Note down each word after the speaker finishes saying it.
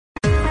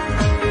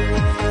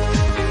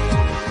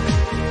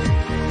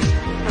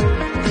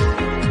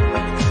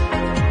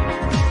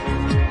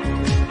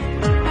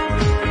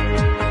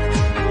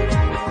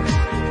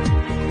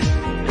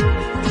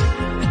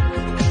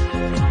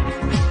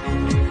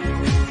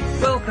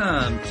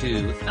Welcome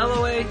to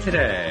LOA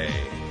Today.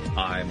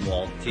 I'm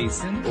Walt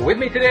Thiessen. With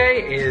me today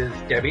is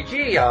Debbie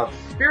G of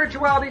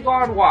Spirituality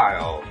Gone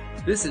Wild.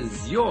 This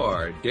is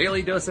your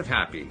daily dose of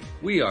happy.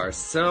 We are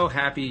so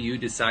happy you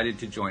decided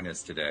to join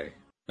us today.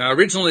 Now,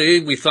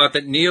 originally, we thought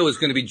that Neo was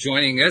going to be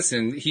joining us,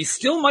 and he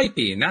still might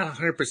be. Not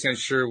 100%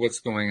 sure what's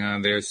going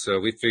on there,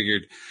 so we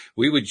figured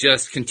we would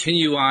just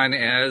continue on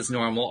as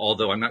normal,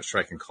 although I'm not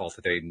sure I can call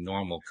today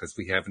normal because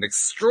we have an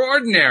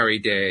extraordinary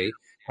day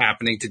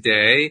happening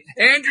today.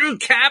 Andrew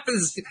Capp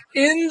is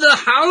in the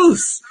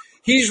house.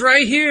 He's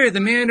right here, the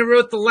man who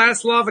wrote the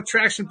last Law of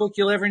Attraction book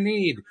you'll ever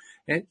need,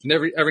 and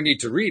never ever need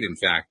to read, in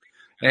fact.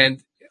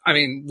 And I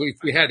mean,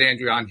 we had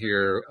Andrew on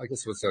here, I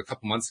guess it was a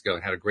couple months ago,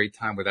 and had a great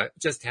time with that.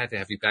 Just had to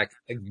have you back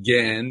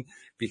again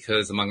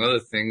because, among other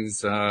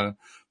things,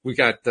 we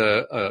got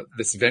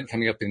this event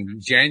coming up in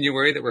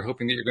January that we're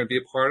hoping that you're going to be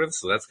a part of,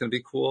 so that's going to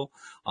be cool.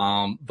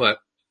 But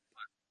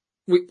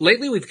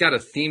lately we've got a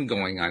theme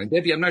going on. And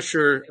Debbie, I'm not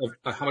sure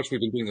of how much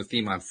we've been doing the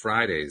theme on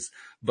Fridays,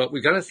 but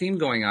we've got a theme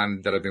going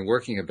on that I've been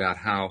working about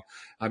how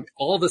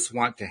all of us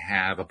want to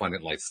have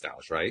abundant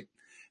lifestyles, right?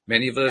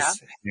 Many of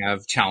us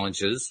have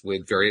challenges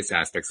with various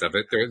aspects of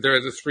it. There are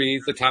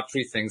the top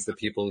three things that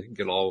people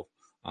get all,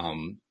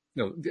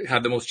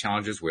 have the most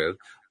challenges with.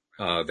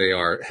 They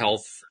are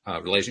health,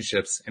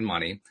 relationships, and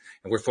money.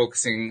 And we're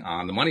focusing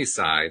on the money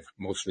side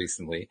most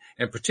recently.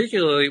 And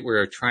particularly,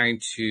 we're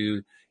trying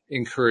to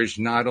encourage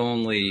not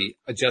only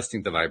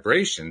adjusting the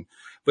vibration,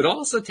 but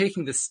also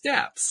taking the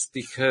steps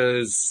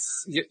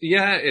because,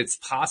 it's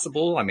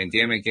possible. I mean,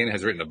 Dan McGinn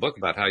has written a book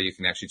about how you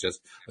can actually just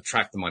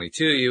attract the money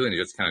to you and it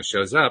just kind of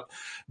shows up.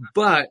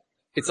 But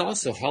it's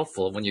also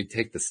helpful when you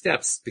take the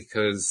steps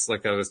because,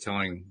 like I was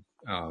telling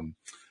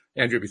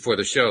Andrew before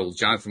the show,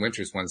 Jonathan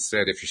Winters once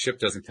said, if your ship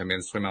doesn't come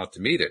in, swim out to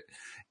meet it.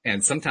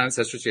 And sometimes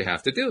that's what you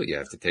have to do. You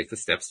have to take the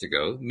steps to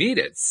go meet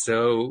it.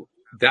 So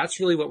that's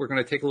really what we're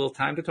going to take a little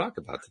time to talk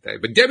about today.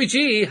 But Debbie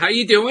G, how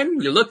you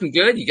doing? You're looking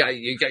good. You got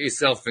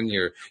yourself in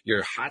your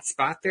hot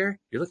spot there.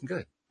 You're looking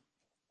good.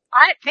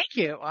 Thank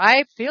you.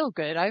 I feel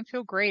good. I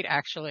feel great,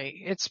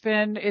 actually. It's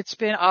been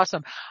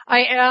awesome.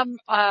 I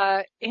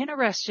am,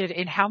 interested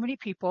in how many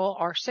people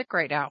are sick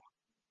right now.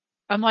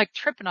 I'm like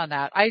tripping on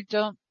that. I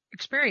don't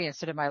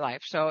experience it in my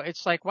life. So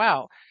it's like,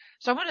 wow.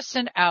 So I want to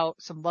send out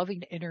some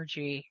loving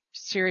energy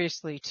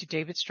seriously to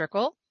David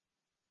Strickle.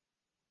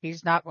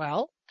 He's not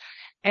well.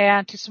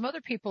 And to some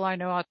other people I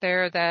know out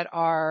there that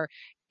are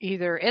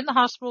either in the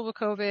hospital with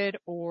COVID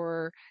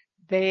or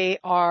they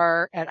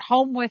are at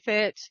home with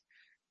it.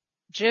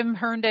 Jim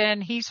Herndon,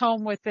 he's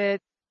home with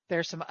it.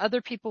 There's some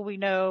other people we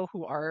know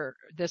who are,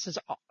 this is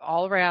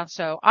all around.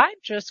 So I'm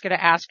just going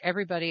to ask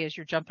everybody as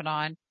you're jumping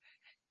on,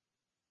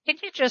 can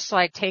you just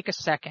like take a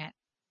second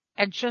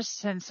and just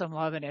send some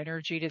love and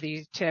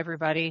energy to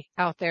everybody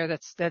out there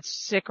that's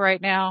sick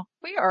right now?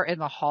 We are in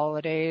the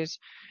holidays.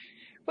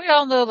 We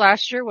all know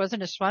last year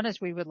wasn't as fun as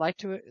we would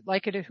like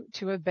it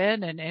to have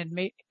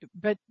been,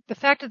 but the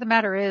fact of the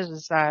matter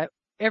is that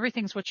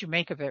everything's what you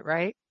make of it,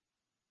 right?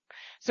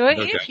 So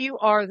if you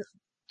are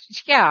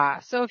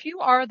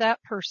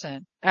that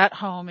person at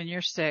home and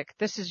you're sick,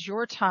 this is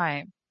your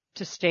time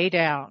to stay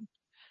down,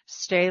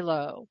 stay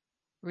low,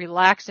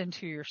 relax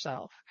into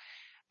yourself,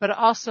 but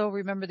also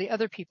remember the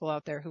other people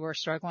out there who are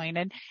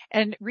struggling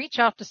and reach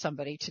out to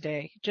somebody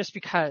today just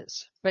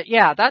because. But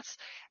yeah,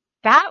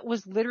 that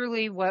was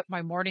literally what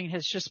my morning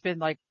has just been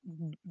like,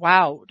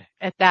 wowed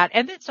at that.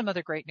 And then some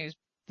other great news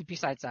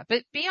besides that.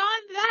 But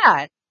beyond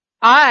that,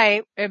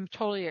 I am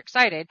totally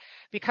excited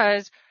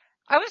because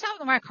I was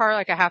out in my car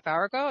like a half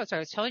hour ago, as I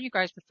was telling you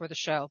guys before the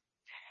show.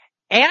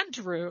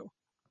 Andrew,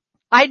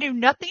 I knew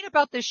nothing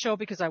about this show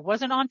because I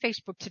wasn't on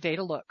Facebook today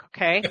to look,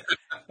 okay?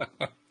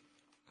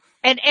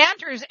 And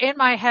Andrew's in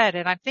my head,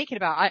 and I'm thinking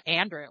about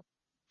Andrew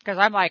because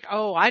I'm like,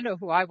 oh, I know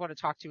who I want to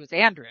talk to is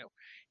Andrew.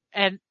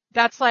 And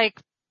that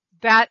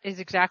is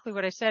exactly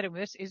what I said. And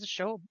this is a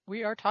show.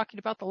 We are talking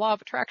about the law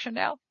of attraction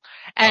now.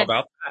 And how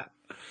about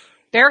that?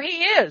 There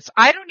he is.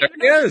 I don't even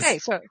know what to say.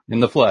 So in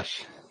the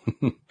flesh.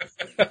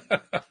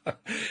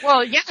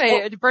 Well,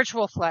 yeah,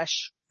 virtual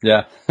flesh.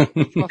 Yeah.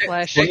 Virtual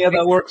flesh. Well, yeah,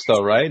 that works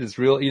though, right? It's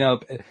real,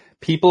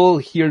 people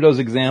hear those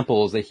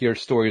examples. They hear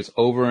stories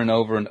over and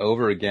over and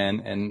over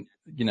again. And,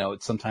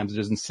 sometimes it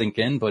doesn't sink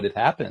in, but it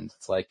happens.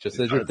 It's like, just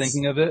as you're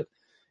thinking of it.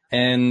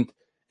 And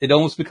it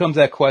almost becomes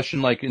that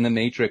question like in the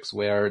Matrix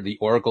where the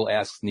Oracle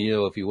asks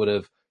Neo if he would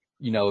have,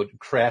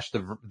 crashed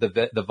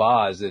the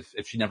vase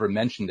if she never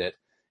mentioned it.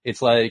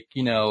 It's like,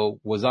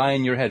 was I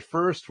in your head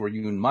first? Were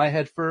you in my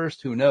head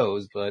first? Who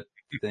knows? But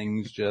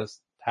things just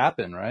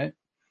happen, right?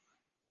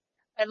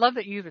 I love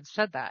that you even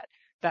said that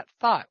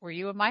thought. Were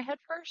you in my head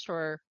first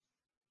or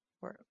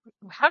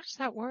how does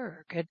that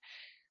work? And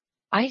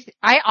I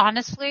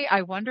honestly,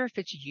 I wonder if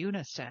it's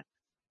unison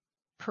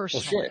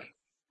personally. Well, sure.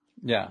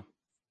 Yeah.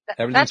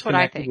 That's what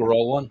I think. We're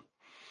all one.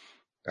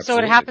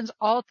 Absolutely. So it happens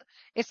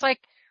it's like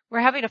we're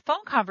having a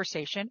phone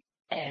conversation.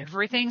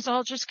 Everything's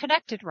all just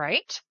connected,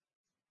 right?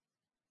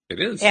 It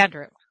is.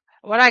 Andrew,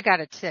 what I got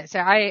to say,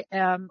 I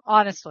am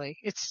honestly,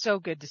 it's so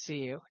good to see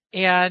you.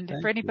 And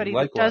for anybody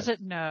that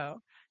doesn't know,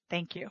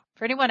 Thank you.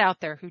 For anyone out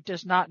there who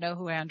does not know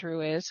who Andrew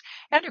is,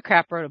 Andrew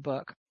Kraft wrote a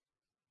book.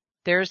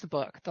 There's the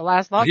book, the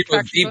last law of He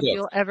wrote attraction the book book.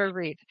 you'll ever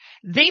read.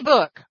 The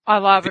book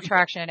on law of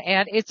attraction,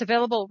 and it's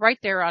available right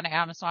there on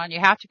Amazon. You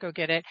have to go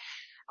get it.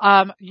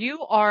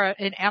 You are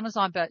an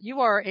Amazon you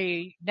are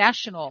a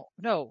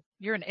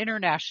you're an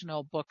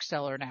international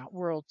bookseller now,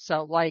 world.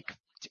 So like,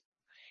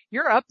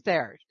 you're up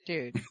there,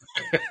 dude.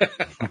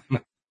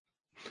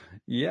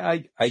 Yeah,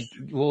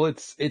 well,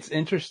 it's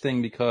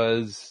interesting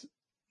because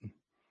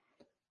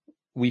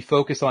we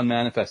focus on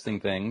manifesting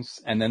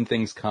things and then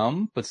things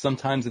come, but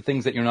sometimes the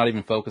things that you're not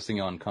even focusing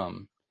on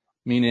come.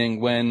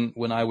 Meaning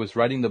when I was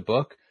writing the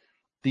book,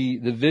 the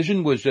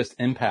vision was just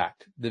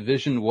impact. The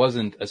vision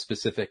wasn't a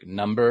specific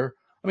number.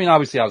 I mean,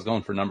 obviously I was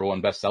going for number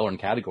one bestseller in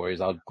categories.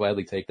 I'll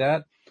gladly take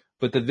that.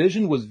 But the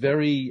vision was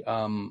very,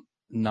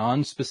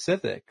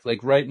 non-specific.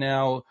 Like right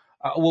now,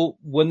 well,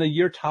 when the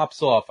year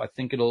tops off, I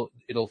think it'll,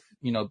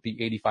 be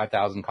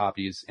 85,000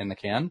 copies in the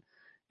can.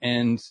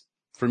 And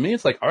for me,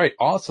 it's like, all right,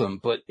 awesome.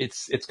 But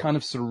it's kind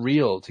of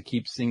surreal to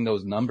keep seeing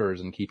those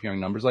numbers and keep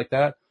hearing numbers like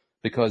that,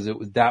 because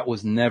that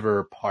was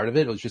never part of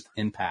it. It was just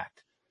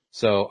impact.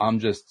 So I'm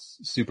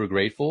just super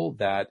grateful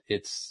that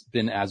it's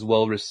been as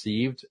well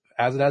received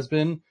as it has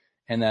been,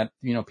 and that,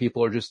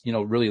 people are just,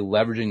 really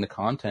leveraging the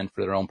content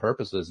for their own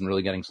purposes and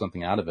really getting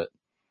something out of it.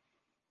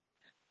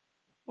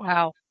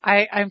 Wow.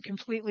 I'm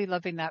completely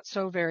loving that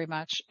so very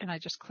much. And I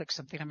just clicked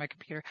something on my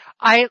computer.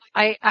 I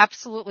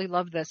absolutely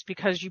love this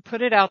because you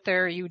put it out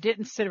there. You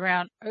didn't sit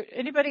around.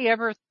 Anybody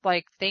ever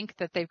think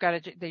that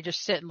they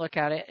just sit and look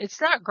at it?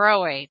 It's not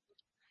growing.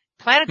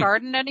 Plant a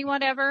garden,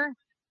 anyone ever?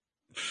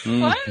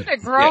 Why doesn't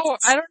it grow? Yes.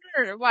 I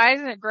don't know. Why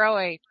isn't it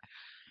growing?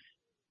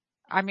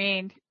 I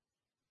mean,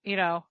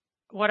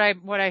 what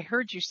I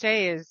heard you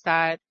say is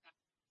that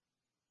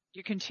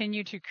you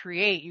continue to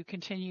create, you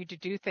continue to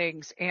do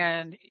things,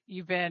 and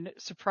you've been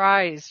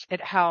surprised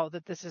at how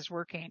that this is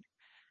working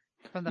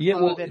from the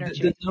flow of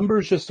energy. The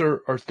numbers just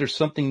are there's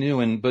something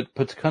new. But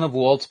to kind of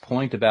Walt's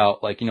point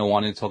about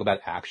wanting to talk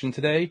about action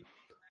today,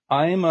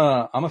 I'm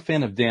a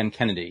fan of Dan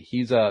Kennedy.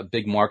 He's a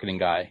big marketing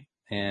guy.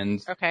 And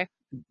okay.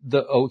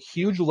 A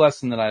huge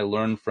lesson that I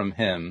learned from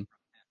him,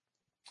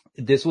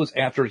 this was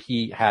after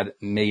he had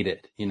made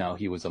it.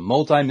 He was a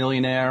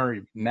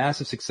multimillionaire,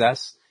 massive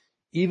success.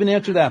 Even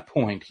after that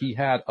point, he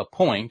had a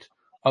point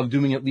of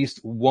doing at least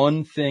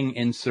one thing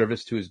in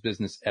service to his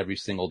business every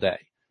single day,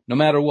 no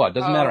matter what.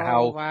 Doesn't matter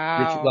how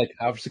rich,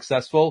 how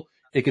successful.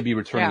 It could be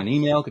returning an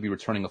email, it could be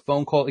returning a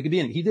phone call, it could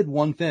be. He did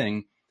one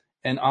thing,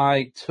 and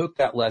I took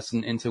that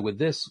lesson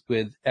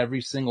with every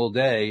single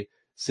day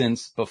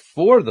since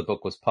before the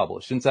book was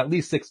published, since at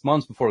least 6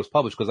 months before it was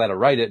published, because I had to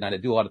write it and I had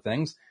to do a lot of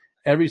things.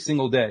 Every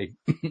single day,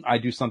 I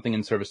do something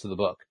in service to the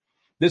book.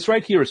 This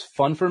right here is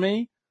fun for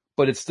me,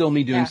 but it's still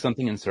me doing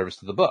something in service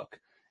to the book.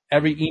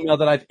 Every email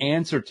that I've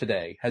answered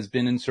today has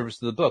been in service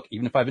to the book.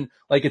 Even if I've been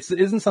it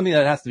isn't something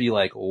that has to be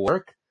like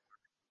work.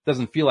 It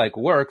doesn't feel like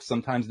work.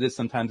 Sometimes it is,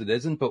 sometimes it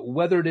isn't. But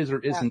whether it is or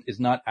isn't is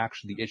not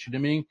actually the issue to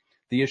me.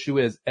 The issue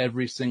is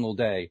every single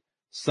day,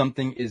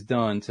 something is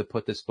done to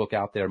put this book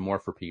out there more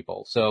for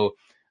people. So,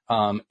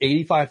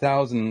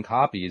 85,000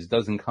 copies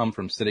doesn't come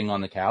from sitting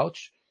on the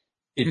couch.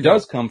 It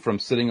does come from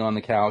sitting on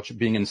the couch,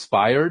 being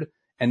inspired,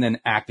 and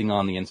then acting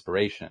on the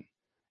inspiration.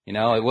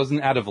 It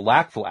wasn't out of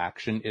lackful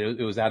action.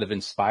 It was out of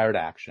inspired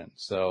action.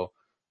 So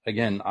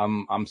again,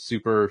 I'm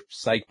super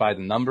psyched by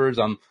the numbers.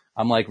 I'm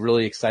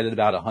really excited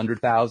about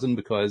 100,000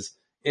 because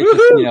it's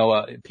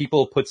just,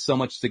 people put so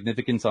much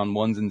significance on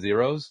ones and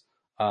zeros.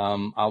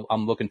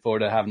 I'm looking forward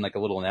to having a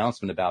little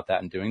announcement about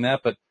that and doing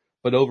that.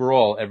 But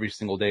overall, every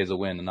single day is a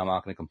win, and I'm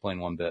not going to complain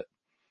one bit.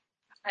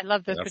 I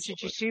love this. Absolutely. But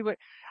did you see what?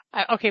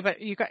 Okay, but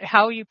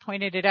how you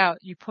pointed it out.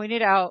 You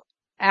pointed out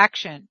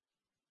action.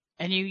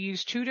 And you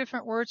use two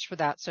different words for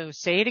that. So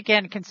say it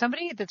again. Can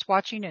somebody that's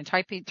watching and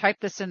type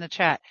this in the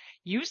chat?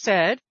 You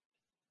said.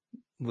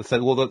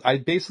 Well, I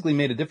basically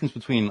made a difference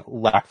between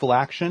lackful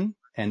action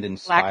and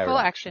inspired.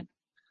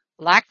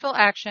 Lackful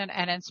action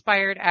and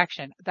inspired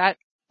action. That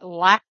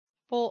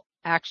lackful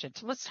action.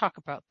 So let's talk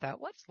about that.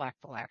 What's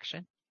lackful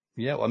action?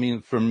 Yeah, well, I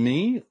mean, for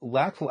me,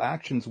 lackful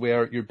action's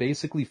where you're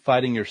basically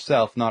fighting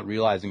yourself, not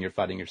realizing you're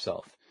fighting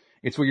yourself.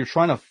 It's where you're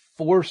trying to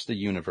force the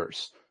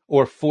universe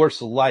or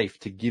force life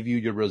to give you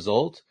your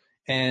result,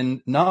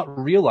 and not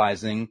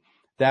realizing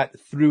that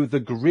through the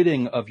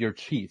gritting of your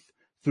teeth,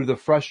 through the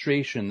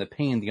frustration, the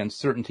pain, the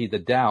uncertainty, the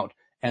doubt,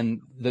 and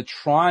the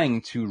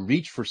trying to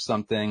reach for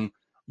something,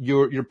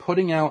 you're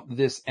putting out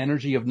this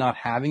energy of not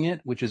having it,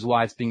 which is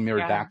why it's being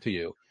mirrored back to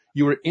you.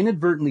 You are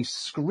inadvertently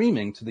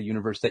screaming to the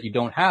universe that you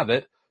don't have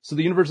it, so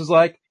the universe is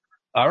like,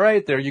 all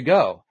right, there you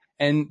go.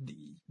 And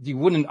you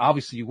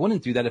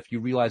wouldn't do that if you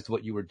realized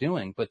what you were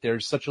doing, but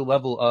there's such a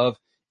level of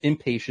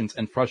impatience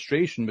and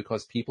frustration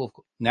because people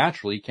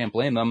naturally, can't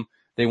blame them.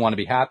 They want to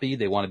be happy,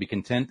 they want to be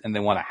content, and they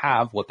want to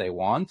have what they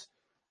want.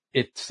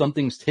 If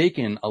something's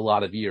taken a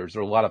lot of years or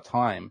a lot of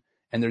time,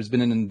 and there's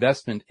been an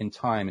investment in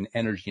time and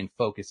energy and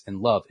focus and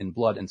love and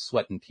blood and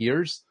sweat and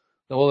tears,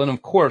 well, then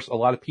of course, a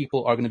lot of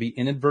people are going to be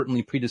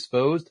inadvertently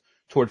predisposed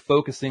toward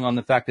focusing on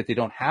the fact that they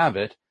don't have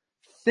it,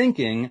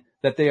 thinking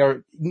that they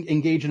are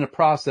engaged in a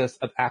process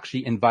of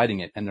actually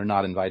inviting it, and they're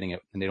not inviting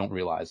it, and they don't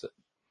realize it.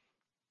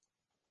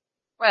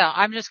 Well,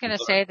 I'm just going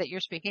to say that you're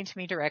speaking to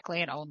me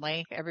directly and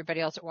only. Everybody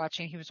else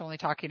watching, he was only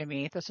talking to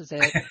me. This is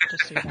it.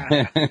 Just so you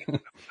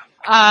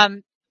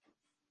know.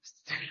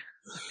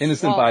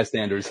 Innocent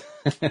bystanders.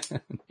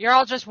 You're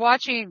all just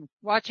watching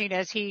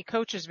as he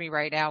coaches me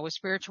right now with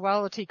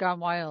Spirituality Gone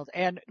Wild.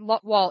 And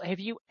Walt, have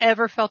you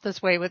ever felt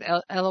this way with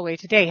LOA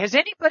today? Has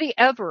anybody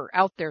ever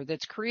out there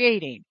that's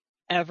creating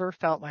ever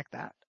felt like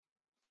that?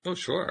 Oh,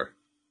 sure.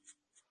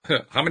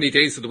 How many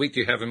days of the week do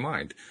you have in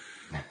mind?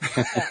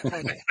 So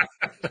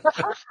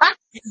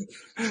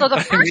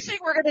the first thing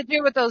we're going to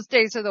do with those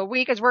days of the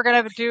week is we're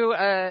going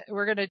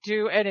to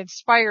do an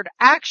inspired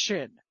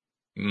action.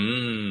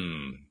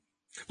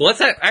 Well,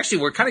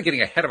 we're kind of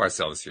getting ahead of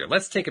ourselves here.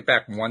 Let's take it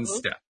back one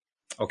step.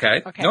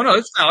 Okay. No,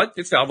 it's valid.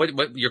 It's valid.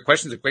 Your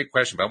question is a great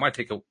question, but I want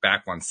to take it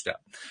back one step,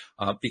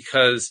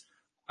 because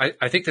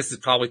I think this is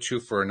probably true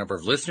for a number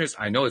of listeners.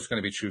 I know it's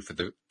going to be true for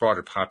the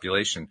broader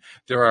population.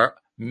 There are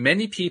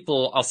many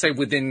people, I'll say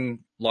within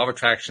law of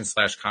attraction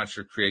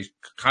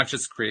 /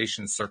 conscious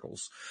creation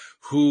circles,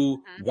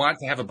 who want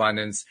to have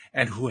abundance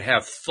and who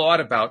have thought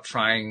about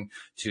trying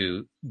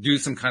to do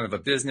some kind of a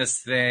business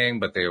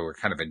thing, but they were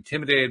kind of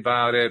intimidated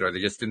about it, or they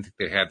just didn't think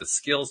they had the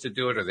skills to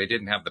do it, or they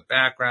didn't have the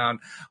background,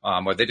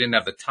 or they didn't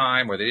have the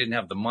time, or they didn't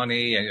have the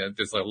money. And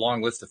there's a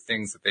long list of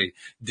things that they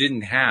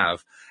didn't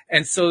have.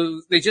 And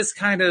so they just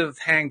kind of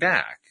hang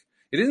back.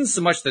 It isn't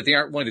so much that they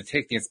aren't willing to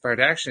take the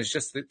inspired action. It's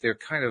just that they're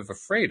kind of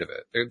afraid of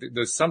it.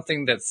 There's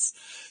something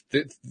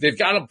they've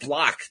got a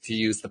block, to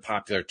use the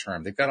popular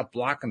term. They've got a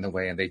block in the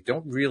way, and they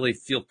don't really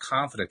feel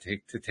confident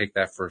to take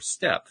that first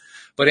step.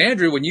 But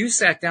Andrew, when you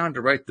sat down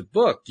to write the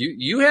book,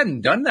 you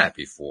hadn't done that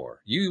before.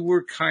 You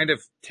were kind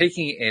of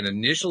taking an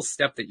initial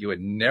step that you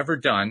had never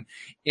done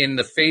in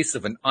the face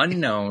of an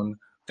unknown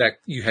that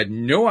you had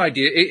no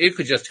idea. It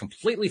could just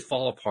completely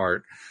fall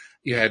apart.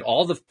 You had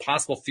all the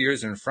possible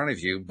fears in front of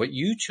you, but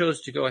you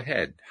chose to go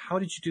ahead. How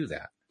did you do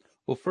that?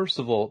 Well, first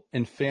of all,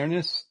 in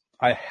fairness,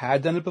 I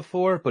had done it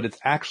before, but it's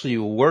actually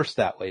worse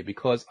that way,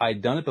 because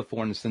I'd done it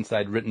before in the sense that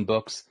I'd written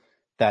books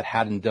that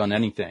hadn't done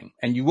anything.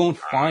 And you won't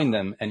find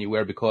them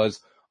anywhere because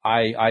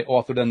I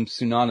authored them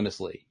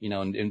synonymously,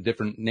 in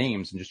different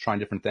names and just trying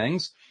different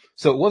things.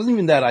 So it wasn't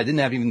even that I didn't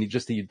have even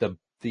just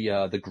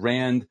the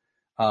grand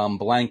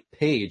blank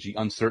page, the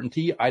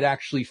uncertainty. I'd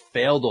actually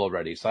failed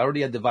already. So I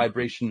already had the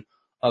vibration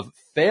of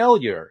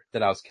failure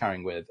that I was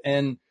carrying with.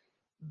 And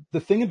the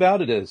thing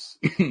about it is,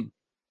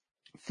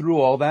 through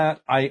all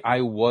that,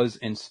 I was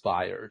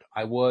inspired.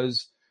 I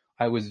was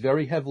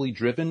very heavily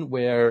driven,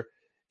 where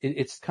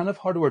it's kind of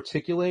hard to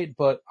articulate,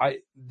 but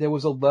there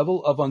was a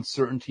level of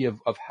uncertainty of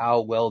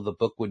how well the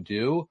book would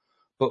do.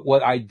 But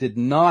what I did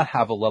not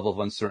have a level of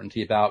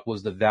uncertainty about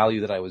was the value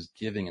that I was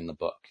giving in the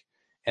book.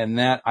 And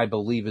that, I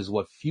believe, is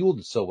what fueled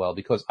it so well,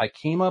 because I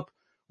came up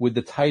with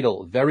the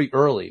title very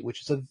early,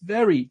 which is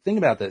think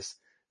about this.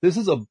 This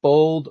is a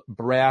bold,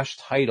 brash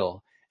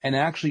title, and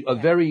actually a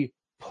very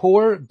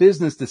poor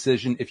business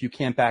decision if you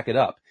can't back it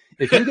up.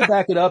 If you can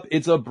back it up,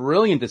 it's a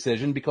brilliant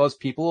decision, because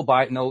people will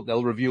buy it and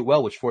they'll review it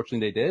well, which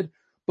fortunately they did.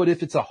 But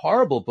if it's a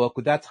horrible book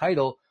with that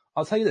title,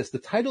 I'll tell you this, the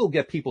title will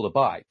get people to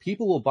buy.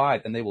 People will buy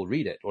it and they will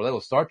read it, or they will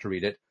start to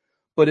read it.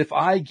 But if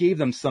I gave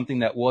them something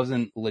that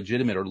wasn't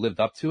legitimate or lived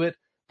up to it,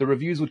 the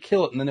reviews would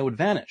kill it and then it would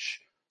vanish.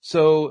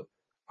 So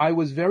I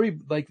was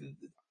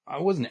I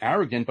wasn't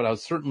arrogant, but I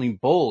was certainly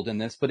bold in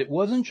this. But it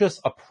wasn't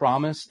just a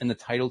promise in the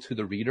title to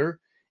the reader.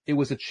 It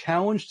was a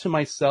challenge to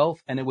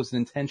myself, and it was an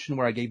intention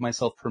where I gave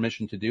myself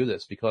permission to do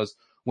this. Because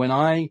when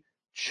I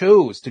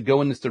chose to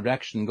go in this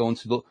direction,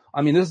 this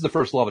is the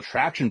first law of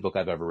attraction book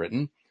I've ever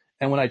written.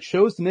 And when I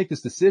chose to make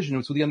this decision, it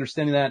was with the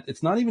understanding that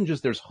it's not even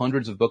just there's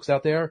hundreds of books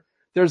out there.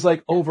 There's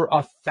like over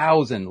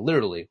 1,000,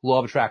 literally, law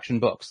of attraction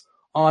books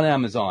on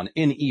Amazon,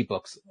 in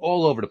ebooks,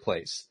 all over the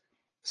place.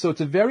 So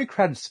it's a very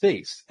crowded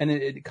space, and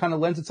it kind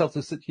of lends itself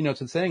to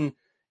saying,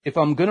 if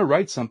I'm going to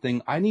write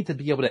something, I need to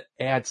be able to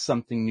add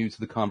something new to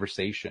the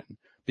conversation.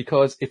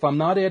 Because if I'm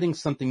not adding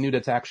something new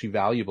that's actually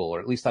valuable, or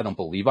at least I don't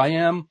believe I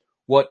am,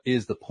 what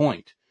is the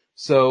point?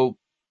 So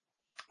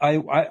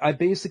I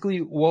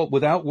basically,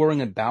 without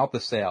worrying about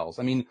the sales,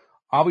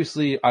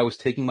 obviously I was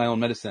taking my own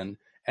medicine,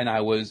 and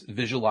I was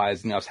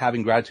visualizing, I was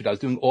having gratitude, I was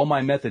doing all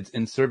my methods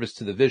in service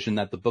to the vision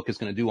that the book is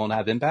going to do and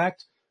have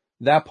impact.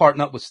 That part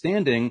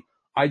notwithstanding,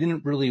 I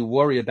didn't really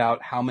worry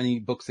about how many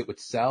books it would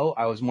sell.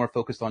 I was more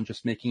focused on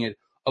just making it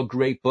a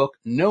great book,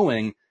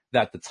 knowing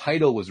that the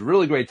title was a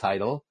really great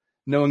title,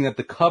 knowing that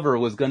the cover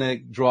was going to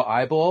draw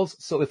eyeballs.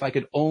 So if I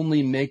could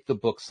only make the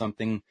book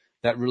something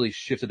that really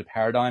shifted the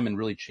paradigm and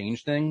really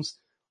changed things,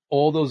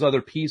 all those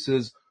other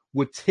pieces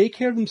would take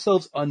care of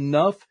themselves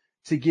enough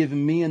to give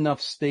me enough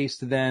space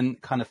to then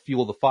kind of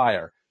fuel the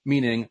fire,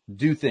 meaning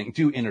do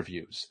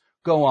interviews,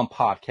 go on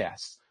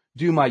podcasts,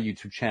 do my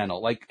YouTube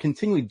channel,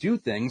 continually do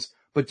things,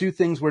 but do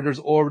things where there's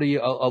already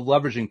a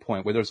leveraging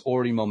point, where there's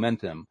already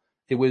momentum.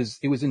 It was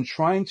in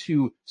trying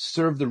to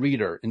serve the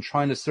reader, in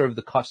trying to serve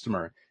the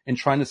customer, in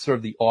trying to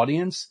serve the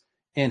audience.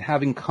 and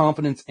having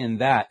confidence in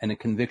that and a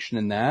conviction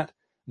in that,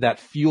 that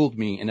fueled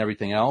me in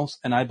everything else.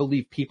 And I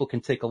believe people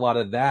can take a lot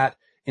of that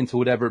into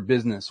whatever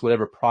business,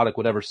 whatever product,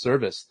 whatever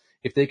service.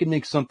 If they can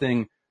make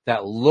something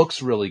that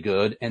looks really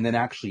good and then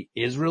actually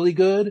is really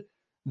good,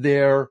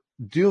 they're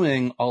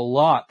doing a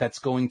lot that's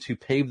going to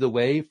pave the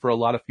way for a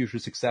lot of future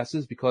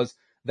successes, because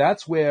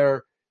that's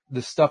where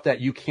the stuff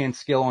that you can't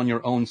scale on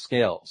your own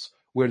scales,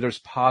 where there's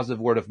positive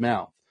word of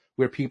mouth,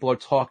 where people are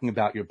talking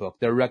about your book,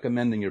 they're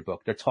recommending your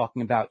book, they're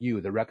talking about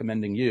you, they're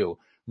recommending you.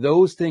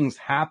 Those things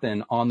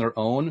happen on their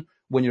own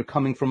when you're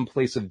coming from a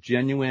place of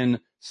genuine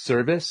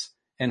service,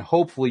 and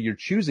hopefully you're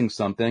choosing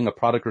something, a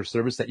product or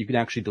service that you can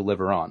actually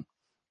deliver on.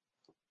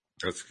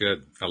 That's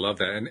good. I love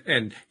that.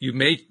 And you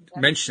made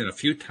mention a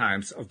few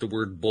times of the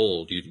word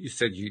bold. You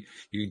said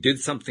you did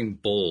something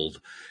bold.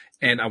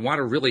 And I want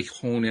to really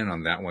hone in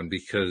on that one,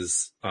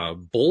 because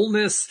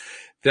boldness,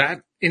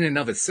 that in and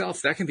of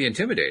itself, that can be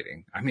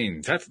intimidating. I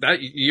mean, that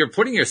you're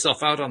putting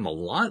yourself out on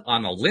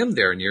a limb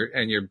there, and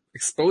you're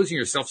exposing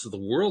yourself to the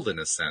world in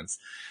a sense.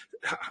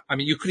 I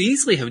mean, you could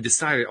easily have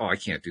decided, oh, I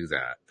can't do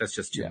that. That's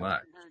just too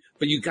much.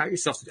 But you got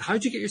yourself. How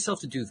did you get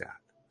yourself to do that?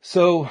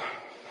 So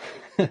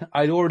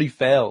I'd already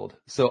failed.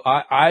 So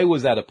I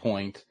was at a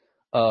point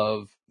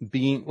of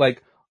being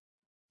like,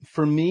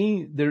 for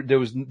me, there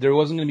wasn't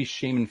going to be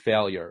shame in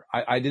failure.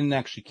 I didn't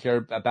actually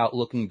care about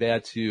looking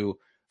bad to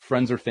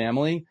friends or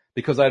family,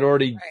 because I'd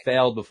already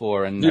failed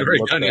before and you've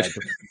already done it.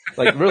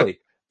 Like, really.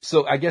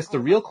 So I guess the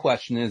real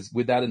question is,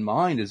 with that in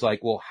mind, is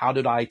like, well, how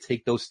did I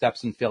take those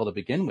steps and fail to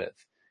begin with?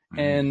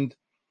 Mm-hmm.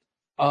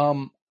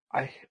 And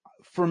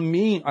for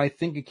me, I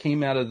think it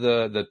came out of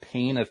the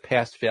pain of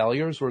past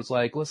failures, where it's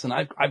like, listen,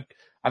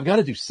 I've got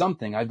to do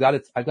something. I've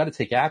got to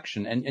take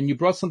action. And you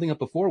brought something up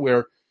before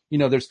where, you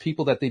know, there's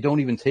people that they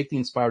don't even take the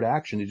inspired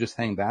action. They just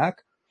hang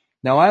back.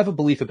 Now, I have a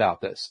belief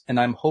about this, and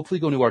I'm hopefully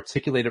going to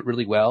articulate it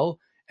really well.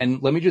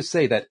 And let me just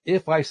say that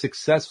if I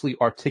successfully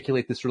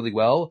articulate this really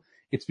well,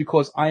 it's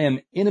because I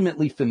am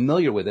intimately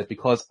familiar with it,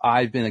 because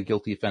I've been a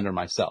guilty offender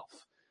myself,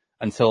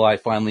 until I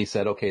finally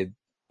said, okay,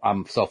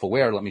 I'm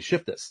self-aware. Let me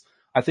shift this.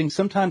 I think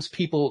sometimes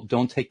people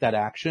don't take that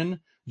action,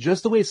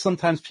 just the way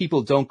sometimes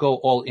people don't go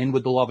all in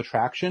with the law of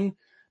attraction,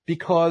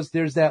 because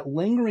there's that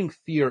lingering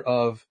fear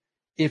of,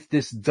 if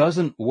this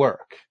doesn't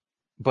work,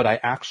 but I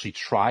actually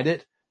tried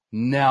it,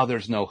 now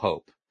there's no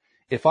hope.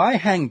 If I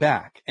hang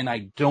back and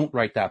I don't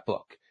write that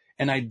book,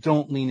 and I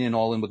don't lean in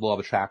all in with law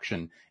of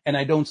attraction, and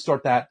I don't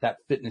start that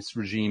fitness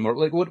regime, or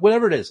like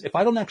whatever it is, if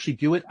I don't actually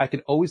do it, I can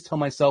always tell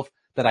myself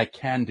that I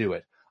can do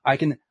it. I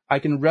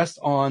can rest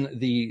on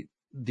the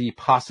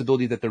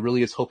possibility that there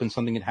really is hope and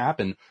something can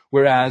happen.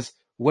 Whereas,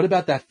 what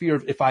about that fear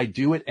of, if I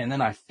do it and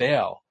then I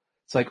fail?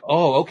 It's like,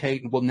 oh,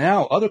 okay, well,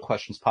 now other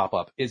questions pop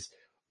up. Is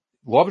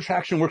law of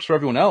attraction works for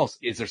everyone else?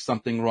 Is there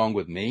something wrong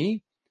with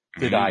me?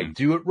 Did I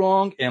do it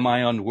wrong? Am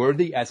I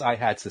unworthy, as I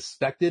had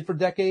suspected for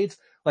decades?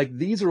 Like,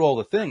 these are all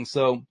the things.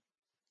 So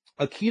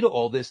a key to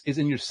all this is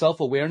in your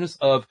self-awareness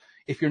of,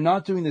 if you're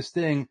not doing this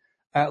thing,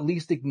 at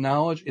least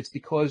acknowledge it's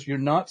because you're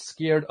not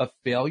scared of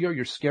failure.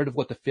 You're scared of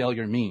what the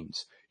failure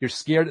means. You're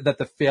scared that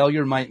the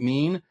failure might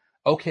mean,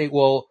 okay,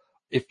 well,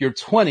 if you're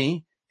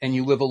 20 and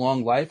you live a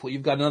long life, well,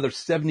 you've got another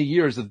 70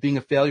 years of being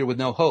a failure with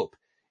no hope.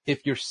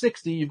 If you're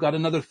 60, you've got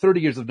another 30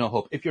 years of no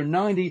hope. If you're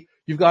 90,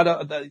 you've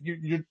got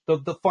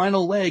the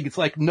final leg. It's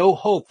like no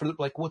hope for,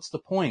 like, what's the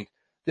point?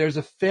 There's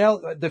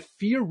the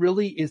fear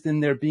really is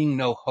in there being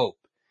no hope.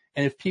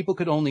 And if people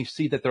could only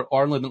see that there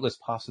are limitless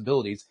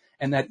possibilities,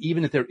 and that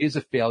even if there is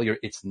a failure,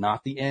 it's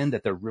not the end,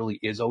 that there really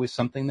is always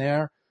something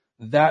there,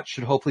 that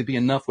should hopefully be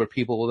enough where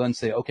people will then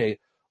say, okay,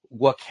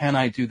 what can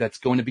I do that's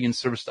going to be in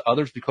service to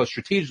others? Because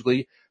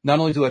strategically, not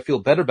only do I feel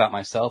better about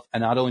myself,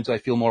 and not only do I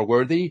feel more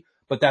worthy,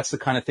 but that's the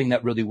kind of thing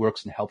that really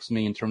works and helps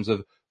me in terms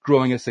of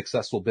growing a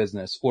successful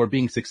business, or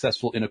being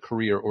successful in a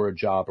career or a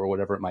job or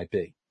whatever it might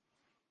be.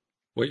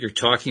 What you're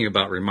talking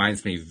about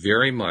reminds me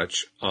very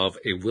much of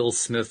a Will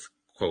Smith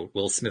quote,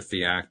 Will Smith,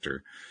 the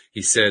actor.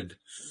 He said,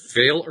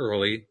 fail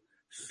early,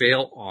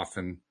 fail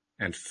often,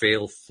 and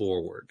fail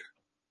forward.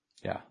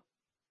 Yeah.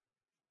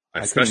 I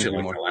especially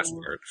like the last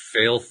part,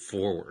 fail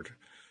forward.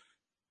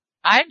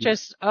 I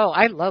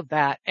love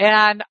that.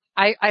 And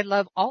I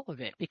love all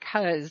of it,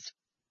 because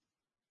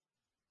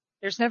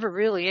there's never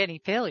really any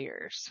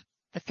failures.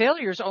 The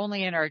failure's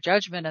only in our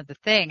judgment of the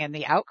thing and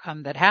the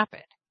outcome that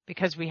happened,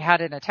 because we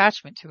had an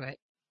attachment to it.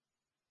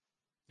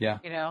 Yeah.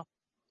 You know?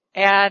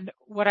 And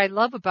what I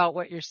love about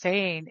what you're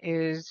saying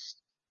is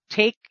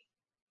take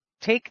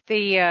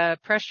the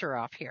pressure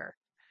off here.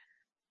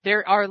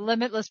 There are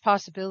limitless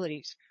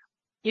possibilities.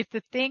 If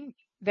the thing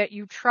that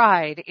you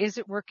tried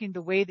isn't working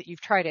the way that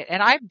you've tried it,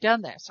 and I've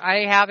done this,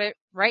 I have it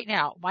right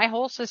now. My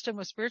whole system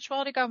with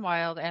Spirituality Gone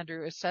Wild,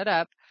 Andrew, is set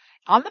up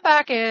on the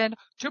back end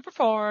to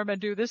perform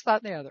and do this,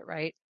 that, and the other,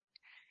 right?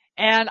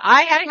 And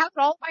I had it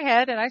all in my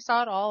head, and I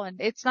saw it all,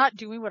 and it's not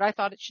doing what I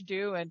thought it should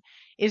do. And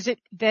is it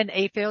then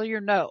a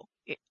failure? No.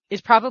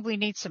 It probably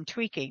needs some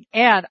tweaking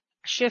and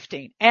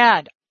shifting,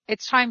 and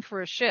it's time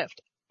for a shift.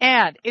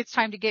 and it's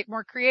time to get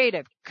more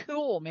creative.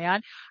 Cool,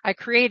 man. I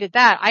created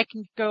that.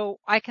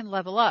 I can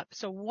level up.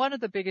 So one of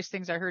the biggest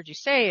things I heard you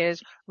say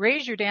is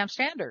raise your damn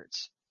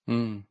standards.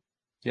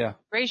 Yeah.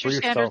 Raise your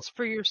standards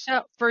for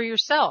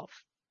yourself.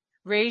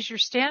 Raise your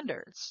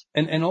standards.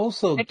 And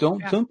also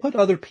don't put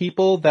other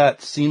people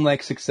that seem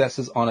like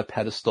successes on a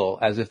pedestal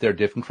as if they're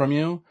different from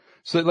you.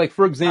 So like,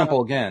 for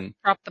example, again,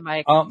 drop the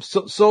mic.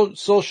 So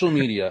social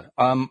media.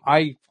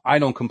 I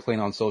don't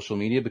complain on social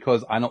media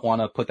because I don't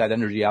want to put that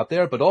energy out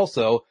there, but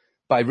also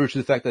by virtue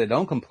of the fact that I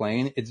don't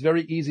complain, it's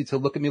very easy to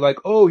look at me like,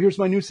 oh, here's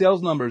my new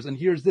sales numbers and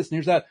here's this and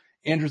here's that.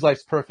 Andrew's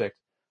life's perfect.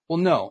 Well,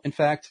 no. In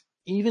fact,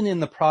 even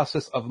in the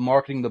process of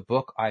marketing the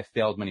book, I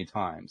failed many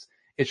times.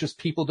 It's just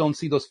people don't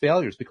see those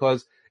failures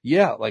because,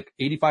 yeah, like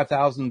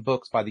 85,000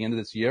 books by the end of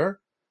this year.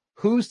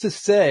 Who's to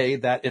say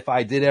that if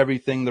I did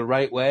everything the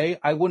right way,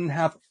 I wouldn't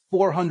have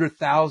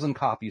 400,000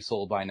 copies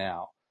sold by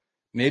now?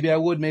 Maybe I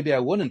would, maybe I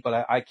wouldn't,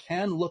 but I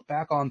can look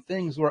back on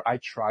things where I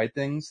tried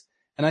things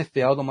and I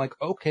failed. I'm like,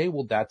 okay,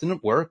 well, that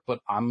didn't work, but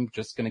I'm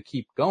just going to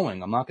keep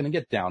going. I'm not going to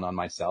get down on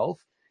myself.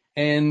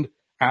 And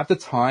at the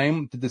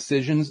time, the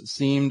decisions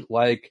seemed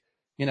like,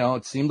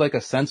 it seemed like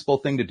a sensible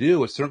thing to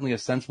do. It's certainly a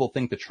sensible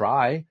thing to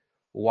try.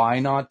 Why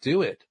not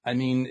do it? I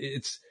mean,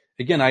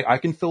 I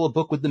can fill a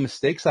book with the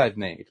mistakes I've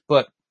made,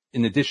 but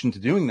in addition to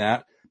doing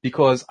that,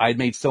 because I'd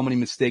made so many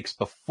mistakes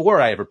before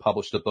I ever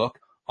published a book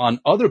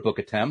on other book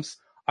attempts,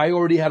 I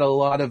already had a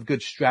lot of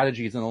good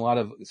strategies and a lot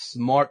of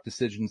smart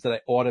decisions that I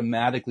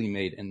automatically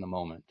made in the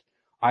moment.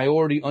 I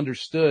already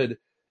understood,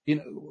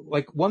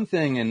 like one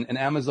thing, and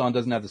Amazon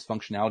doesn't have this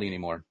functionality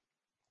anymore.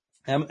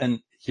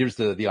 And here's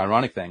the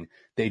ironic thing.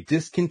 They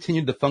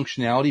discontinued the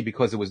functionality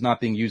because it was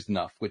not being used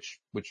enough, which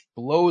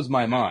blows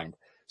my mind.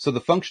 So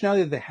the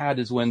functionality that they had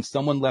is when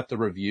someone left a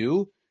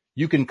review,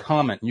 you can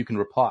comment and you can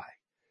reply.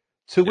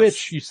 To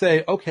which you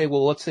say, okay,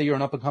 well, let's say you're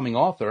an up-and-coming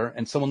author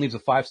and someone leaves a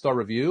 5-star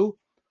review.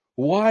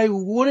 Why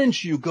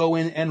wouldn't you go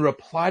in and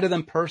reply to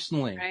them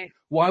personally? Right.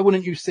 Why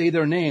wouldn't you say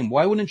their name?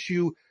 Why wouldn't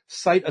you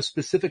cite a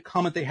specific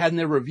comment they had in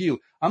their review?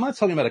 I'm not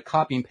talking about a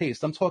copy and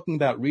paste. I'm talking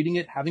about reading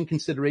it, having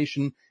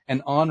consideration,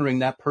 and honoring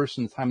that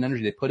person, the time and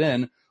energy they put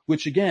in,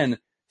 which again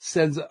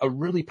sends a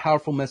really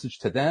powerful message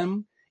to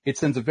them. It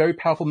sends a very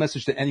powerful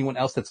message to anyone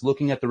else that's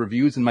looking at the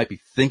reviews and might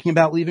be thinking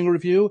about leaving a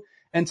review.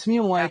 And to me,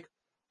 I'm like,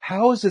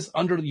 how is this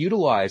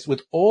underutilized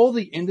with all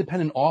the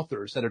independent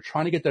authors that are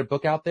trying to get their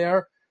book out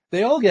there?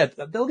 They'll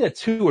get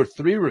 2 or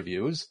 3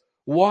 reviews.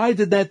 Why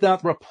did that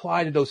not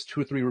reply to those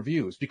 2 or 3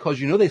 reviews? Because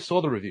they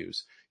saw the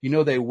reviews.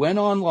 They went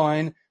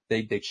online,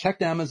 they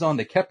checked Amazon,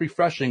 they kept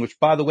refreshing, which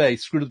by the way,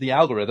 screwed up the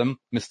algorithm.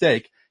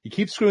 Mistake. You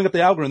keep screwing up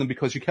the algorithm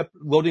because you kept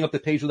loading up the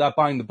page without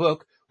buying the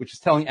book, which is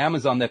telling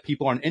Amazon that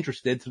people aren't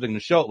interested, so they're going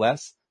to show it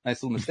less.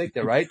 Nice little mistake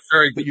there, right?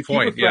 Very but good you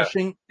point, keep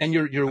refreshing and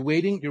you're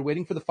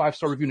waiting for the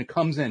 5-star review and it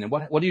comes in. And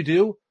what do?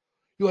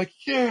 You're like,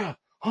 yeah,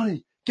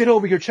 honey, get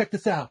over here. Check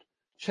this out.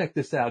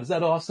 Is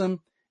that awesome?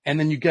 And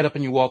then you get up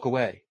and you walk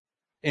away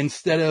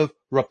instead of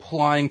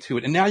replying to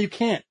it. And now you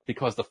can't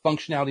because the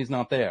functionality is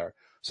not there.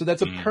 So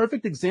that's a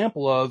perfect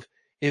example of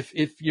if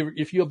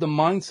you have the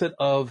mindset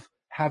of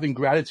having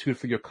gratitude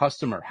for your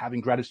customer,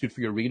 having gratitude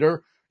for your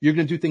reader, you're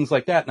going to do things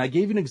like that. And I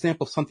gave you an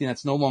example of something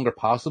that's no longer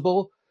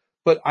possible,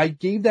 but I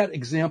gave that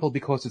example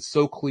because it's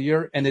so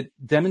clear and it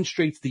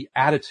demonstrates the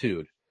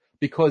attitude,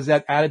 because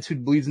that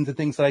attitude bleeds into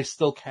things that I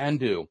still can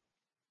do.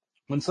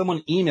 When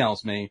someone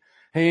emails me,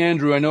 hey,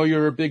 Andrew, I know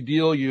you're a big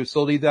deal. You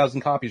sold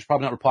 8,000 copies. You're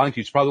probably not replying to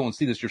you. You probably won't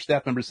see this. Your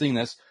staff member's seeing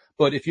this.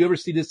 But if you ever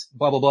see this,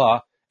 blah, blah,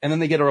 blah, and then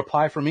they get a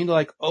reply from me, they're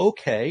like,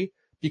 okay,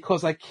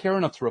 because I care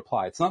enough to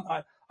reply. It's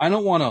not, I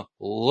don't want to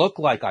look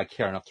like I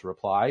care enough to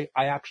reply.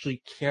 I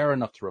actually care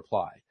enough to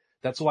reply.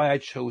 That's why I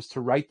chose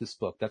to write this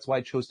book. That's why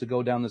I chose to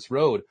go down this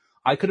road.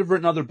 I could have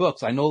written other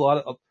books. I know a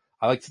lot of,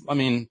 I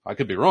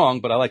could be wrong,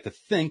 but I like to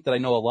think that I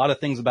know a lot of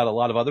things about a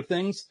lot of other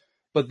things.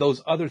 But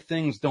those other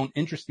things don't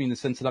interest me in the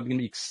sense that I'm going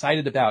to be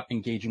excited about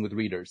engaging with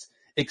readers,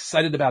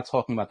 excited about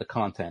talking about the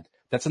content.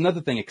 That's another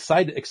thing.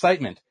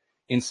 Excitement,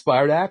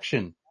 inspired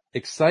action,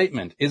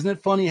 excitement. Isn't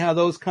it funny how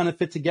those kind of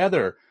fit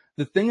together?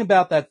 The thing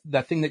about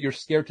that thing that you're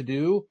scared to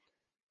do,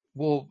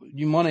 well,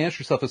 you want to ask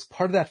yourself, is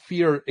part of that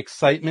fear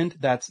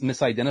excitement that's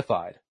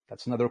misidentified?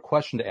 That's another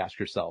question to ask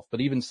yourself.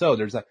 But even so,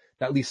 there's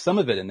at least some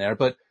of it in there.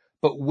 But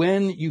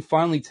when you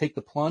finally take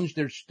the plunge,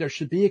 there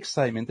should be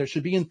excitement. There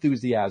should be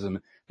enthusiasm.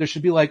 There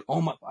should be like,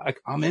 oh my,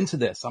 I'm into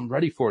this. I'm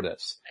ready for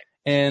this.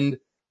 And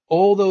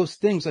all those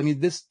things. I mean,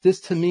 this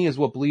to me is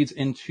what bleeds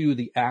into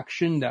the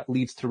action that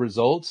leads to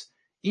results.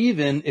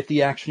 Even if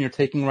the action you're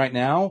taking right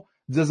now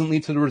doesn't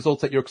lead to the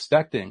results that you're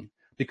expecting,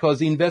 because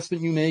the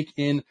investment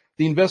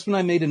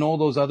I made in all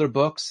those other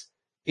books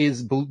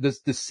is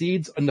the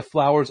seeds and the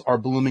flowers are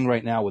blooming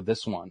right now with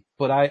this one.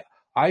 But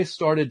I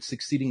started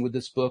succeeding with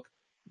this book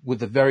with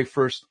the very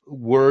first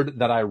word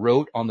that I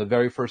wrote on the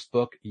very first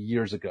book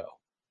years ago,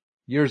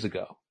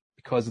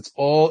 because it's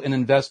all an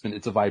investment.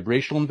 It's a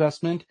vibrational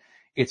investment.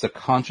 It's a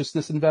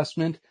consciousness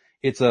investment.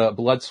 It's a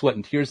blood, sweat,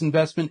 and tears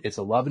investment. It's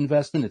a love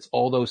investment. It's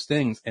all those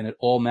things, and it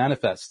all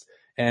manifests.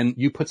 And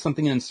you put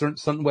something in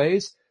certain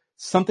ways,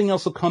 something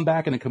else will come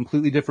back in a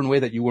completely different way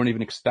that you weren't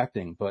even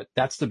expecting. But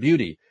that's the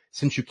beauty.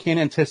 Since you can't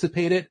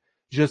anticipate it,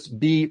 just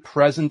be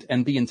present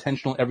and be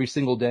intentional every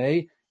single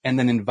day and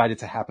then invite it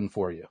to happen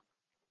for you.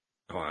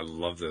 Oh, I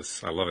love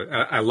this. I love it.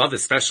 I love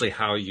especially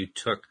how you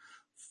took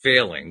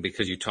failing,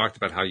 because you talked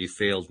about how you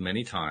failed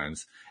many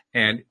times.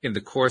 And in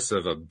the course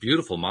of a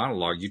beautiful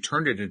monologue, you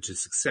turned it into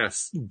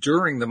success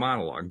during the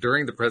monologue,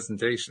 during the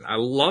presentation. I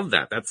love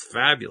that. That's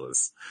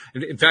fabulous.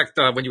 In fact,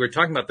 when you were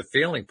talking about the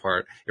failing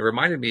part, it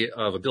reminded me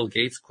of a Bill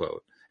Gates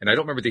quote. And I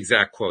don't remember the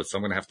exact quote, so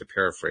I'm going to have to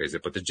paraphrase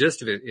it. But the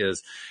gist of it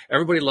is,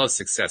 everybody loves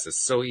success. It's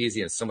so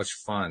easy and so much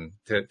fun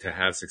to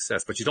have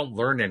success, but you don't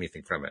learn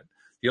anything from it.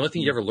 The only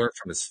thing you ever learn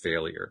from is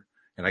failure.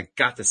 And I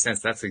got the sense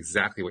that's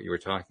exactly what you were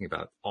talking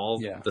about. All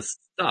the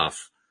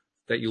stuff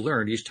that you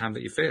learned each time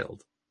that you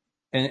failed.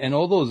 And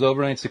all those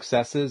overnight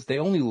successes, they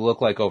only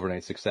look like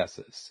overnight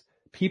successes.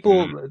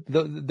 People,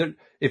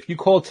 if you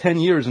call 10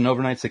 years an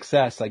overnight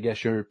success, I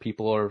guess your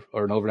people are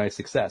an overnight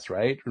success,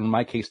 right? Or in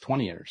my case,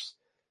 20 years.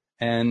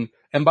 And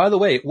by the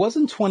way, it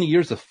wasn't 20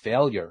 years of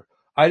failure.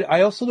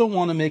 I also don't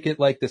want to make it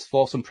like this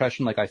false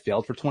impression like I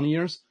failed for 20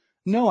 years.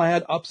 No, I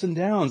had ups and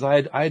downs.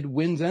 I had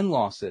wins and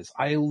losses.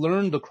 I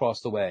learned across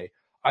the way.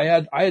 I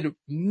had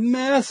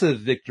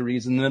massive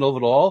victories in the middle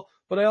of it all,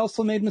 but I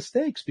also made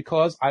mistakes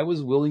because I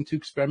was willing to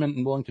experiment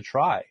and willing to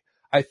try.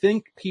 I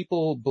think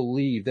people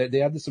believe that they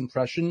have this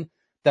impression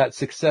that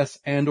success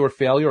and or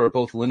failure are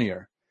both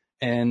linear,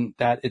 and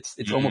that it's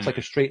almost like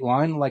a straight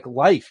line. Like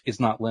life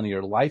is not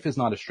linear. Life is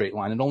not a straight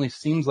line. It only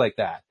seems like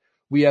that.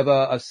 We have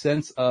a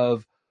sense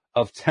of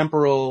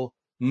temporal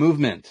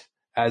movement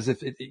as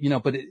if it,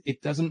 but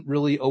it doesn't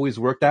really always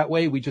work that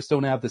way. We just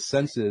don't have the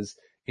senses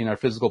in our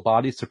physical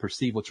bodies to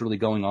perceive what's really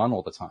going on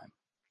all the time.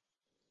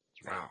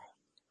 Wow.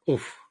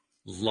 Oof.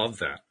 Love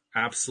that.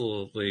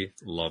 Absolutely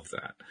love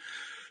that.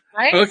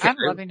 Okay. I'm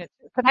loving it.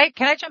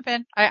 Can I jump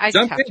in? I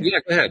jump just have in. to. Yeah,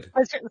 go ahead.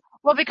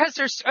 Well, because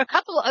there's a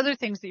couple of other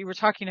things that you were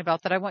talking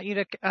about that I want you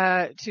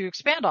to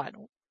expand on.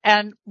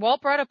 And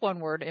Walt brought up one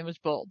word, and it was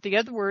bold. The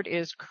other word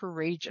is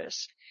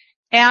courageous.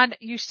 And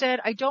you said,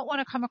 I don't want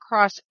to come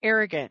across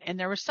arrogant. And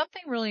there was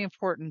something really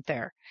important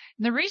there.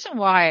 And the reason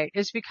why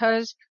is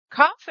because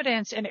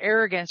confidence and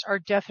arrogance are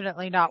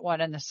definitely not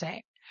one and the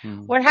same.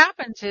 What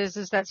happens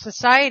is that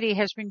society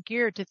has been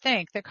geared to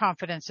think that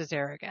confidence is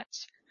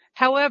arrogance.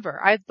 However,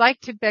 I'd like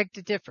to beg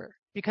to differ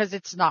because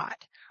it's not.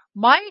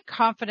 My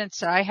confidence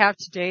that I have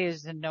today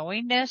is the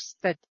knowingness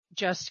that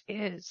just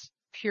is,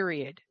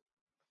 period.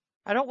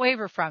 I don't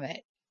waver from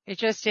it. It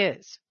just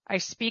is. I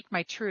speak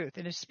my truth.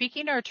 And if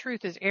speaking our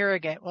truth is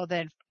arrogant, well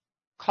then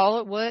call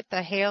it what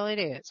the hell it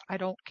is. I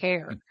don't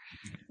care.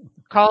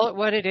 Call it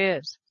what it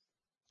is.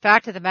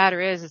 Fact of the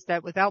matter is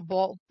that without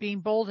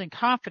being bold and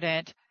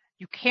confident,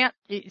 you can't,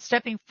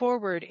 stepping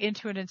forward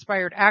into an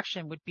inspired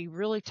action would be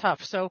really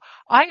tough. So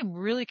I am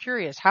really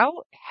curious,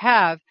 how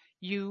have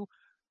you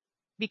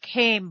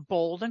became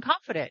bold and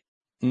confident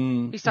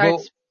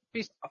besides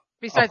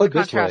the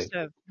contrast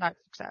of not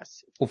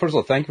success? Well, first of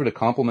all, thank you for the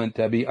compliment,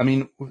 Debbie. I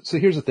mean, so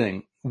here's the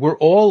thing. We're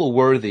all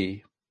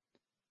worthy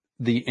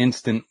the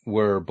instant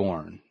we're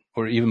born,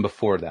 or even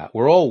before that.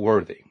 We're all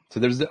worthy.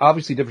 So there's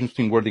obviously a difference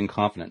between worthy and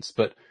confidence,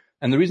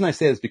 and the reason I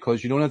say it is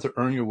because you don't have to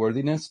earn your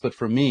worthiness. But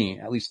for me,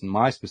 at least in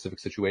my specific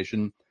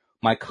situation,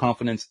 my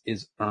confidence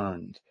is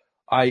earned.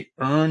 I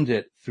earned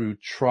it through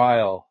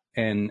trial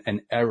and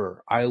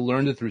error. I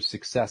learned it through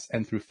success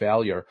and through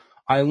failure.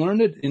 I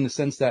learned it in the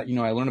sense that,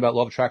 I learned about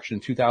law of attraction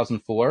in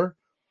 2004.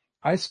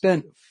 I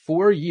spent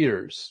 4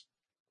 years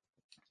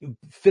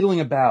fiddling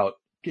about,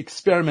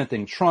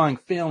 experimenting, trying,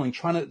 failing,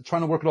 trying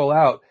to work it all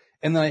out.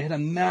 And then I hit a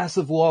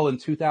massive wall in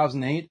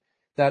 2008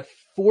 that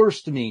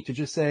forced me to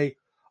just say,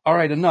 all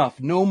right, enough.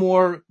 No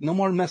more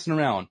messing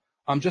around.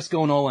 I'm just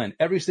going all in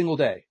every single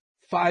day.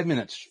 5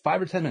 minutes,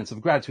 5 or 10 minutes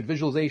of gratitude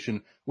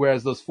visualization.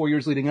 Whereas those 4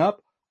 years leading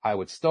up, I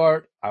would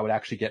start, I would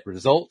actually get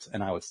results,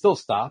 and I would still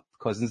stop,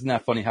 because isn't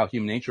that funny how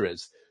human nature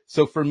is?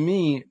 So for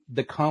me,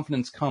 the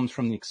confidence comes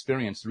from the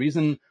experience. The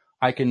reason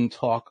I can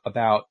talk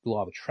about the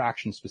law of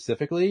attraction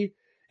specifically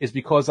is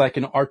because I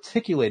can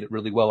articulate it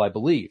really well, I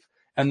believe.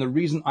 And the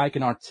reason I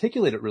can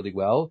articulate it really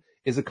well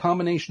is a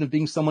combination of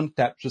being someone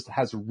that just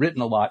has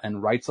written a lot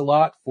and writes a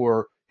lot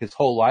for his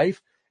whole life,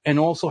 and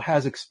also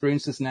has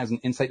experienced this and has an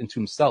insight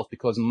into himself.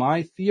 Because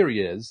my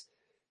theory is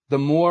the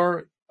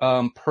more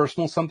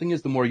personal something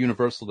is, the more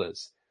universal it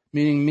is.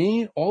 Meaning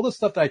me, all the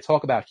stuff that I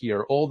talk about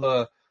here, all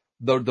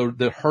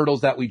the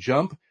hurdles that we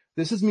jump,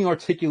 this is me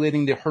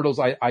articulating the hurdles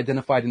I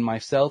identified in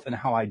myself and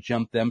how I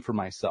jumped them for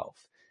myself.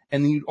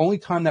 And the only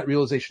time that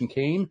realization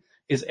came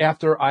is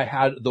after I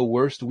had the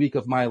worst week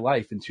of my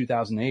life in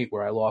 2008,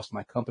 where I lost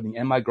my company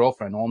and my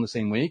girlfriend all in the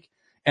same week.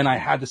 And I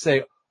had to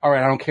say, all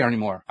right, I don't care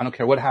anymore. I don't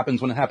care what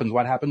happens, when it happens,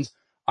 what happens.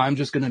 I'm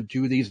just going to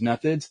do these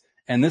methods.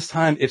 And this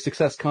time, if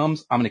success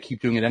comes, I'm going to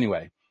keep doing it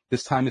anyway.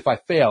 This time, if I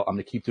fail, I'm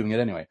going to keep doing it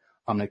anyway.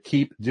 I'm going to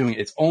keep doing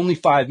it. It's only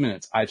 5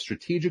 minutes. I've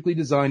strategically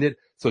designed it.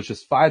 So it's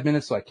just 5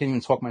 minutes. So I can't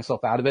even talk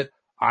myself out of it.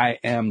 I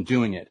am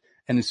doing it.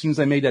 And as soon as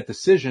I made that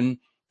decision,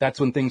 that's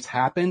when things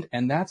happened.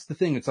 And that's the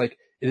thing. It's like,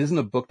 it isn't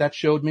a book that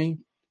showed me.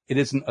 It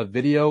isn't a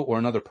video or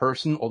another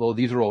person, although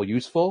these are all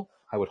useful.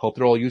 I would hope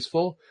they're all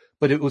useful,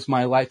 but it was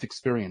my life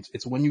experience.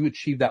 It's when you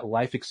achieve that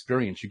life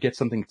experience, you get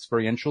something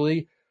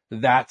experientially,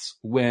 that's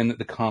when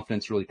the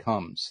confidence really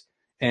comes.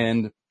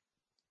 And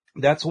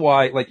that's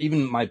why, like,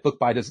 even my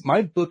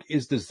book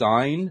is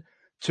designed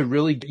to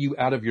really get you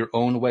out of your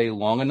own way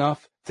long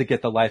enough to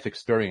get the life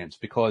experience,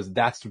 because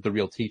that's the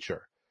real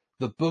teacher.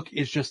 The book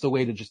is just a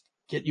way to just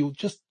get you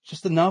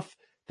just enough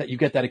that you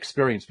get that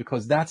experience,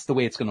 because that's the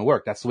way it's going to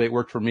work. That's the way it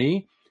worked for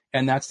me.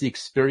 And that's the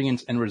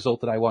experience and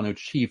result that I want to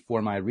achieve for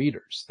my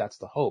readers. That's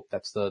the hope.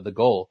 That's the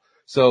goal.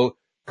 So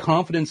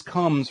confidence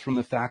comes from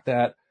the fact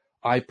that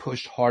I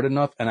pushed hard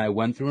enough and I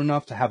went through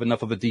enough to have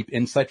enough of a deep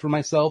insight for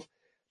myself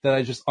that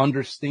I just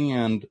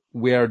understand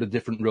where the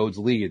different roads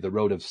lead. The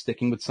road of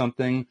sticking with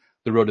something,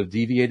 the road of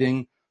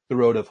deviating, the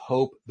road of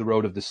hope, the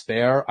road of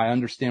despair. I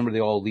understand where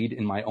they all lead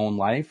in my own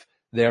life.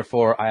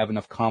 Therefore, I have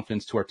enough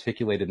confidence to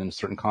articulate it in a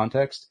certain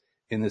context.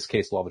 In this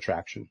case, law of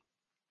attraction.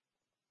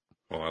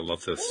 Oh, I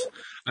love this.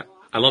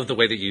 I love the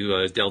way that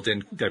you delved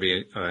in,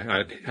 Debbie,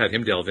 had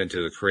him delve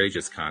into the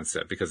courageous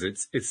concept, because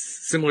it's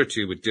similar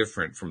to but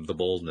different from the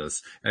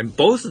boldness. And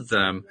both of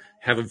them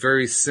have a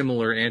very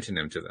similar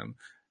antonym to them.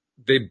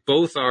 They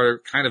both are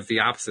kind of the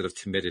opposite of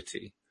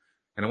timidity.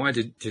 And I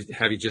wanted to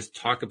have you just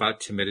talk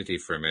about timidity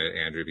for a minute,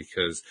 Andrew,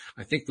 because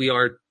I think we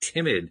are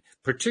timid,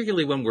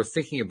 particularly when we're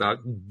thinking about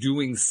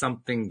doing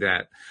something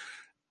that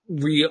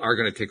we are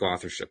going to take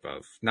authorship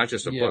of, not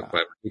just a book,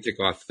 but we take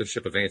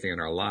authorship of anything in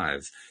our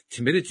lives.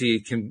 Timidity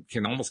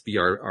can almost be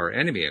our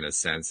enemy in a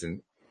sense.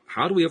 And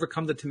how do we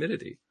overcome the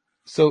timidity?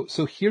 So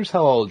here's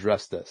how I'll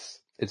address this.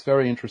 It's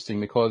very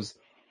interesting because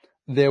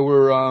there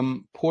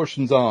were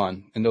portions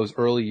in those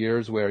early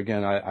years where,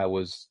 again, I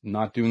was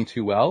not doing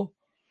too well,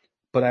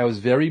 but I was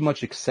very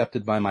much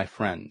accepted by my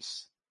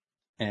friends.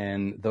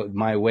 And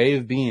my way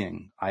of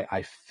being,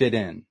 I fit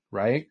in,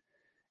 right?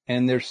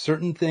 And there's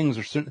certain things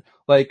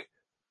like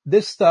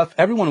this stuff,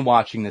 everyone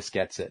watching this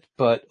gets it,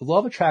 but law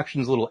of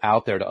attraction is a little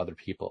out there to other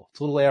people.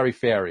 It's a little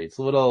airy-fairy. It's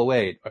a little,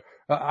 wait.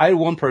 I had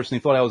one person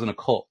who thought I was in a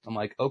cult. I'm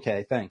like,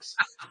 okay, thanks.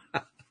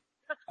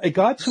 It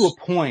got to a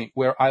point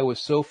where I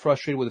was so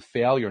frustrated with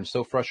failure and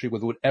so frustrated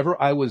with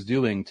whatever I was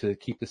doing to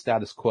keep the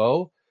status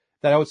quo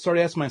that I would start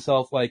asking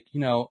myself, like,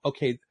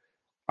 okay,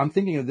 I'm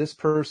thinking of this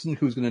person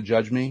who's going to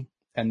judge me,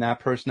 and that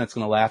person that's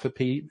going to laugh at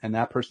Pete, and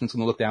that person that's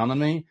going to look down on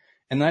me.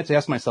 And then I had to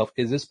ask myself,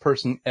 is this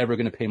person ever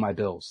going to pay my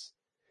bills?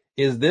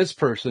 Is this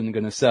person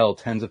going to sell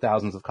tens of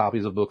thousands of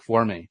copies of a book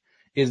for me?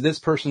 Is this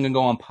person going to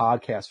go on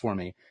podcasts for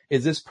me?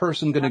 Is this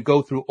person going to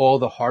go through all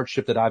the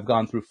hardship that I've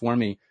gone through for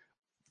me?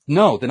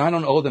 No, then I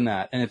don't owe them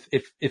that. And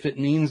if it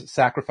means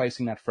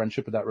sacrificing that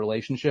friendship or that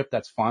relationship,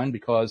 that's fine,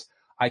 because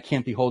I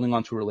can't be holding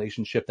on to a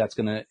relationship that's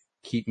going to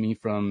keep me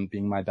from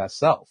being my best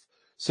self.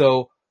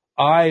 So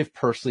I've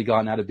personally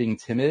gotten out of being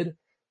timid.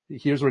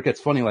 Here's where it gets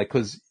funny, like,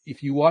 cause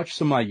if you watch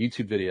some of my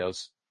YouTube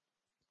videos,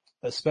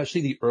 especially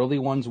the early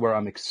ones where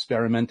I'm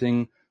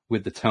experimenting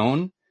with the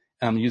tone,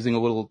 I'm using a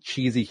little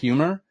cheesy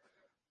humor.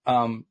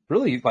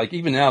 Really, like,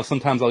 even now,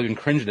 sometimes I'll even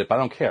cringe at it, but I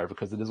don't care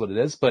because it is what it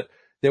is. But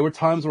there were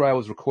times where I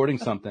was recording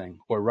something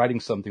or writing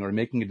something or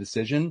making a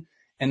decision,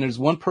 and there's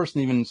one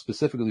person even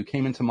specifically who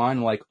came into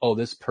mind, like, oh,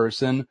 this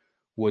person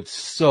would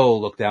so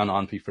look down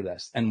on me for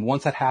this. And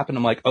once that happened,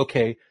 I'm like,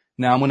 okay,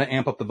 now I'm going to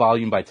amp up the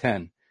volume by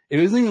 10. It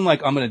wasn't even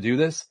like I'm going to do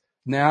this.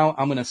 Now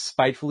I'm going to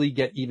spitefully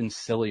get even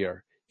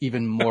sillier,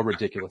 even more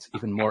ridiculous,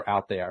 even more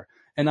out there.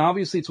 And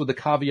obviously it's with the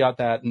caveat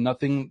that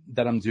nothing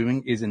that I'm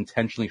doing is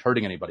intentionally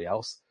hurting anybody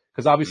else.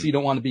 Because obviously you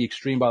don't want to be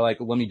extreme by, like,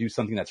 let me do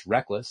something that's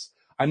reckless.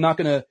 I'm not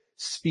going to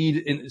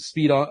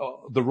speed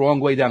on the wrong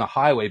way down a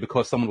highway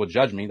because someone would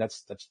judge me.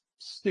 That's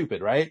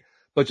stupid, right?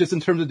 But just in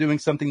terms of doing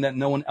something that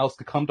no one else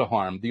could come to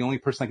harm, the only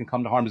person that can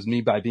come to harm is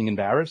me by being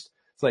embarrassed.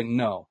 It's like,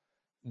 no,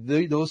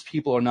 those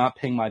people are not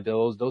paying my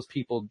bills. Those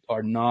people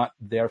are not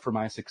there for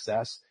my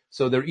success.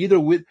 So they're either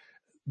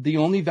the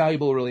only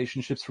valuable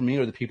relationships for me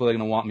are the people that are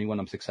going to want me when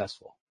I'm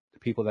successful, the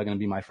people that are going to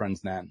be my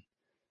friends then.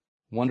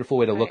 Wonderful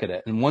way to look at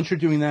it. And once you're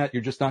doing that,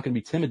 you're just not going to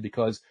be timid,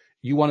 because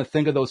you want to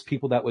think of those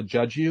people that would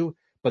judge you,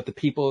 but the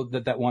people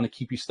that want to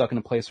keep you stuck in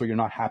a place where you're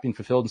not happy and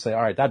fulfilled, and say,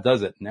 all right, that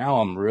does it.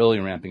 Now I'm really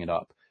ramping it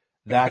up.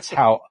 That's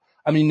how,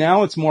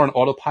 now it's more an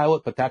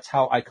autopilot, but that's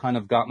how I kind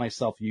of got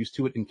myself used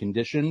to it and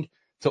conditioned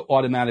to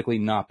automatically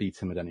not be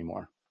timid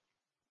anymore.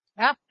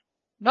 Yeah.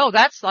 No,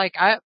 that's like,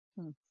 I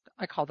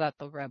call that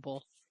the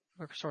rebel.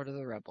 Or sort of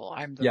the rebel.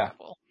 I'm the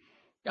rebel.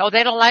 Oh,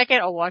 they don't like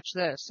it? Oh, watch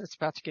this. It's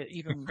about to get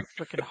even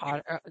freaking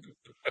hot.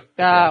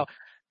 No.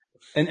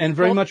 And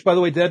very much, by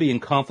the way, Debbie, in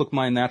conflict with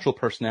my natural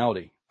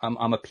personality.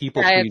 I'm a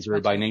people pleaser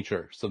by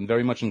nature, so I'm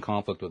very much in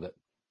conflict with it.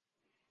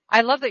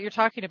 I love that you're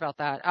talking about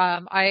that.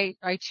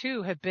 I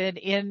too have been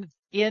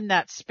in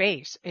that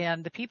space,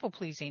 and the people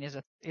pleasing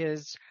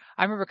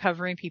I'm a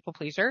recovering people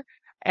pleaser,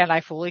 and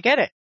I fully get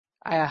it.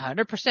 I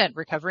 100%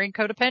 recovering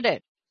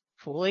codependent.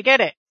 Fully get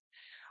it.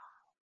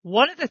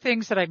 One of the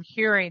things that I'm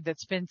hearing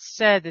that's been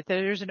said that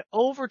there's an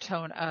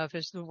overtone of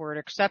is the word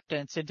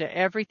acceptance into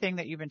everything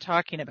that you've been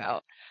talking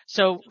about.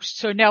 So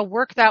now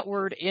work that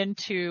word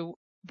into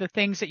the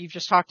things that you've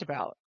just talked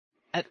about.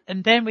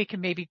 And then we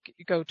can maybe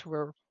go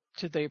to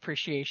the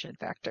appreciation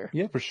factor.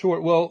 Yeah, for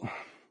sure. Well,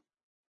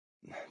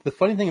 the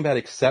funny thing about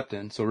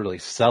acceptance, or really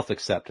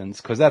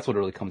self-acceptance, because that's what it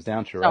really comes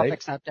down to, right?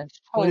 Self-acceptance.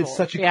 But Totally. it's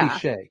such a Yeah.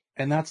 cliche,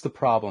 and that's the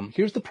problem.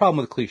 Here's the problem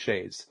with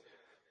cliches.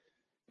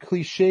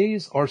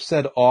 Cliches are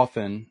said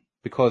often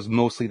because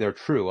mostly they're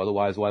true.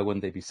 Otherwise, why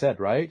wouldn't they be said,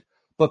 right?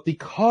 But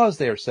because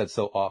they are said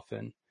so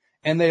often,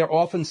 and they are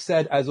often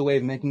said as a way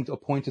of making a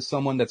point to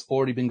someone that's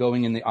already been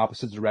going in the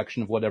opposite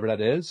direction of whatever that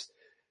is,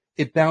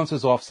 it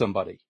bounces off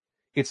somebody.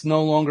 It's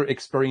no longer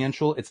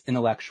experiential, it's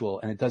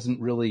intellectual, and it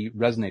doesn't really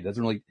resonate, it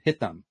doesn't really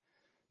hit them.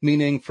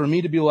 Meaning, for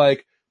me to be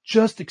like,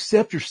 just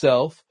accept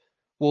yourself.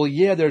 Well,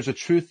 yeah, there's a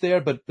truth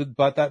there, but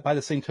that, by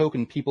the same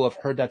token, people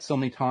have heard that so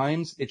many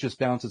times, it just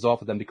bounces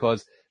off of them,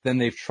 because then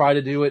they've tried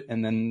to do it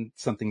and then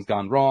something's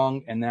gone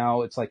wrong. And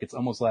now it's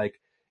almost like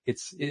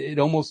it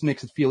almost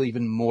makes it feel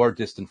even more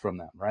distant from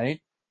them,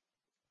 right?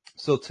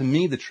 So to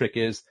me, the trick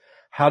is,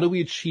 how do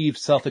we achieve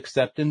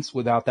self-acceptance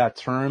without that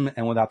term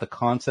and without the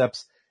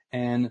concepts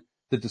and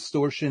the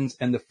distortions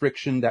and the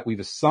friction that we've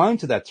assigned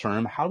to that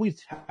term? How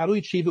do we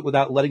achieve it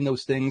without letting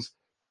those things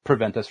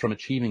prevent us from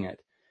achieving it?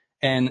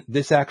 And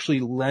this actually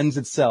lends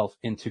itself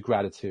into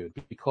gratitude,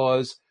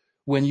 because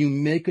when you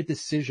make a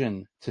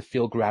decision to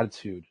feel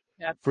gratitude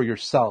for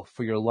yourself,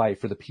 for your life,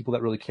 for the people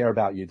that really care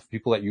about you, the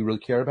people that you really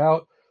care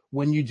about,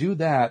 when you do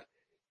that,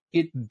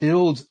 it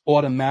builds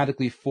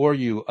automatically for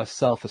you a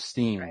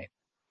self-esteem,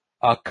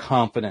 a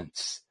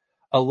confidence,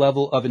 a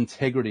level of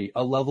integrity,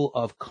 a level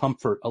of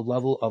comfort, a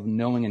level of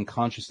knowing and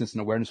consciousness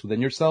and awareness within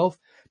yourself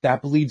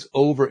that bleeds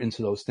over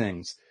into those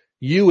things.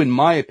 You, in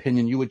my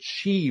opinion, you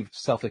achieve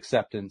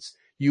self-acceptance,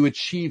 you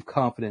achieve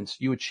confidence,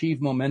 you achieve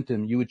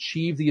momentum, you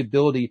achieve the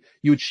ability,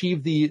 you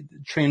achieve the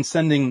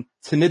transcending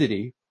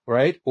timidity,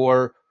 right?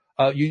 Or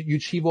you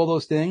achieve all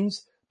those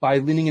things by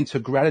leaning into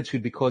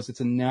gratitude, because it's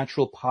a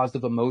natural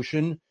positive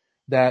emotion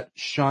that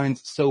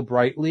shines so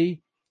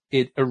brightly,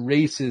 it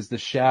erases the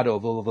shadow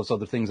of all of those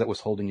other things that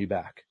was holding you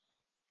back.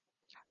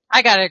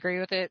 I gotta agree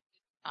with it.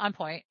 On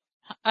point.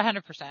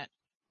 100%.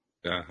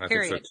 Yeah, I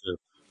Period. think so too.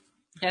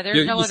 Yeah,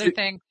 there's no other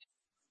thing.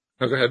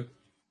 Oh, go ahead.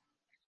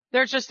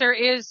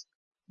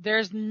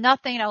 There's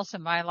nothing else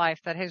in my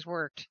life that has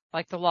worked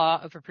like the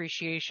law of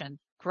appreciation,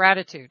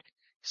 gratitude,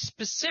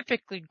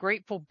 specifically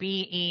grateful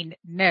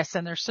beingness.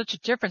 And there's such a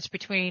difference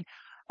between,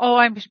 oh,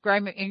 I'm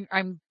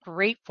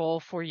grateful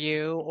for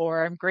you,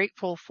 or I'm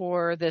grateful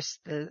for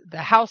the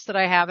house that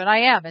I have. And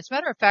I am. As a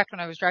matter of fact, when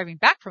I was driving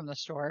back from the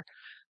store,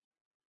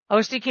 I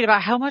was thinking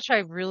about how much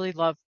I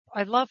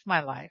love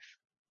my life.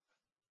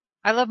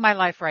 I love my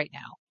life right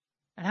now,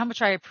 and how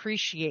much I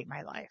appreciate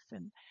my life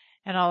and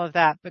all of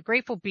that. But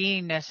grateful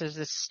beingness is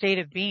a state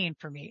of being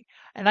for me.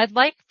 And I'd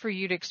like for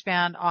you to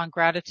expand on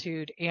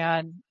gratitude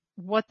and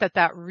what's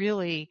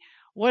the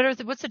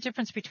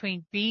difference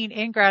between being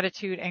in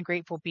gratitude and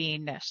grateful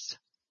beingness?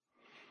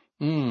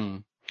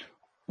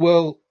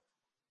 Well,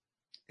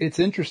 it's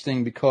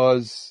interesting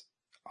because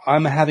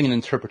I'm having an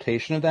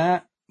interpretation of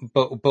that,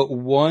 but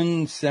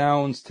one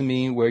sounds to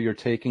me where you're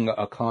taking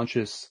a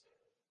conscious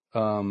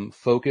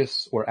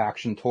focus or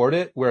action toward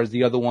it, whereas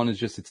the other one is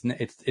just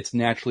it's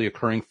naturally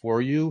occurring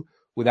for you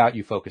without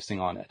you focusing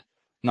on it.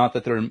 Not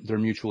that they're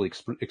mutually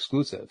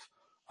exclusive,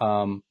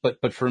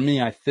 but for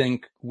me, I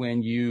think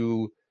when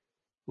you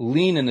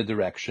lean in the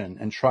direction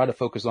and try to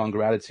focus on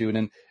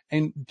gratitude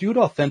and do it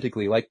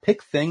authentically, like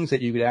pick things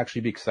that you could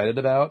actually be excited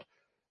about,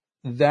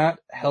 that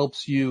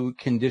helps you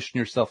condition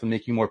yourself and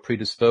make you more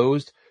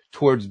predisposed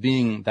towards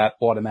being that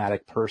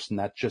automatic person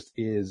that just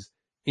is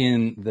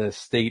in the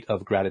state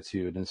of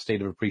gratitude and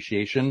state of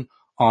appreciation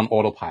on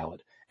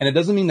autopilot. And it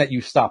doesn't mean that you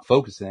stop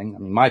focusing. I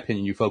mean, in my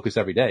opinion, you focus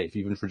every day,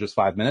 even for just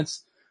 5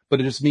 minutes, but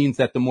it just means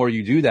that the more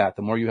you do that,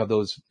 the more you have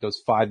those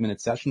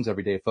 5-minute sessions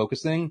every day of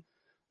focusing,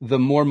 the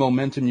more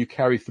momentum you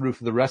carry through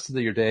for the rest of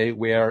your day,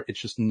 where it's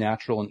just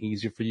natural and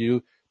easier for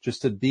you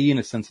just to be in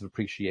a sense of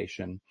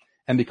appreciation.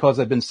 And because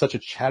I've been such a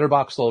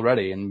chatterbox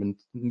already and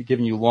been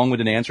giving you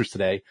long-winded answers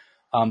today,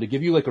 to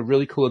give you like a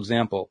really cool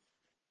example,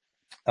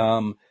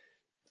 I'm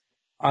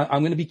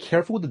going to be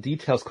careful with the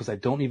details because I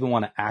don't even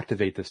want to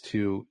activate this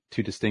too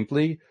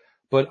distinctly.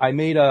 But I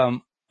made a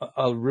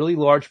really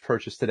large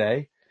purchase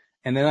today,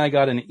 and then I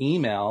got an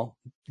email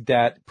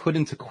that put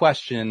into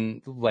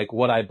question like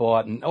what I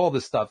bought and all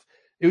this stuff.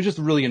 It was just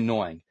really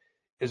annoying.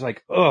 It's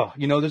like,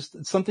 there's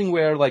something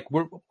where like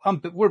we're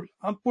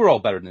all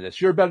better than this.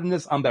 You're better than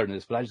this. I'm better than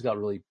this. But I just got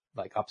really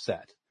like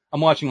upset.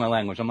 I'm watching my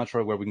language. I'm not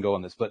sure where we can go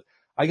on this, but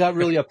I got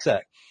really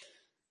upset.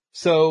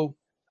 So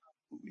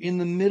in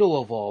the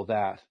middle of all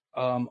that,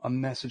 a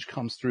message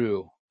comes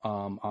through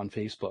on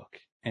Facebook,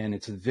 and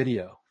it's a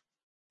video.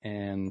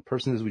 And the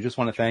person says, "We just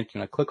want to thank you."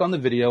 And I click on the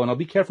video, and I'll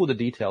be careful with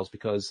the details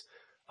because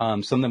some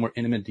of them were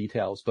intimate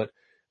details. But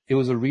it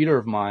was a reader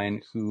of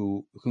mine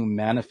who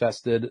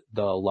manifested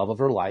the love of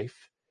her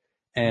life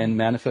and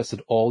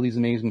manifested all these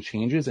amazing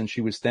changes. And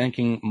she was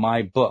thanking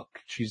my book.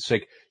 She's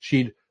like,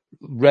 she'd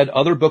read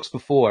other books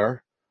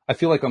before. I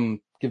feel like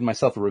I'm giving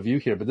myself a review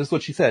here, but this is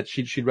what she said.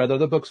 She'd read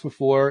other books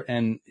before,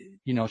 and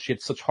she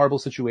had such horrible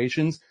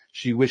situations.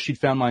 She wished she'd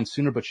found mine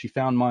sooner, but she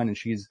found mine, and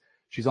she's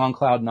on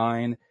cloud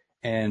nine.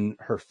 And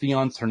her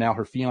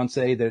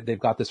fiance, they've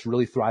got this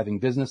really thriving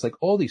business, like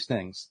all these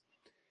things.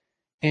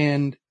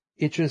 And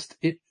it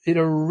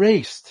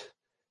erased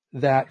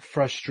that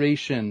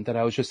frustration that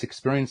I was just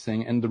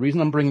experiencing. And the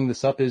reason I'm bringing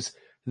this up is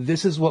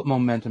this is what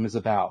momentum is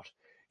about.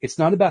 It's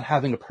not about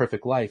having a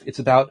perfect life. It's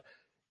about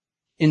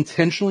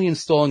intentionally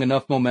installing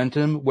enough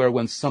momentum where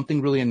when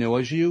something really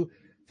annoys you,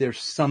 there's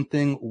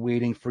something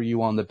waiting for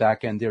you on the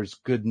back end. There's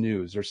good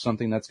news. There's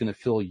something that's going to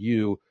fill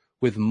you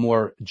with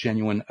more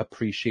genuine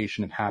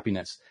appreciation and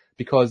happiness.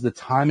 Because the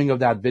timing of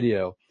that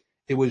video,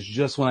 it was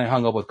just when I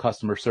hung up with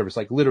customer service,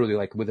 like literally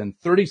like within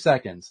 30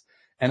 seconds.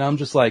 And I'm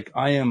just like,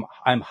 I'm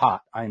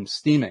hot. I'm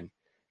steaming.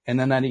 And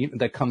then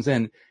that comes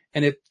in,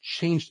 and it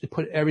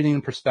put everything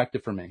in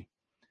perspective for me.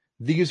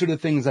 These are the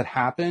things that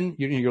happen.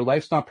 Your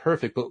life's not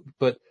perfect,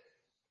 but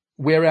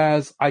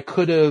whereas I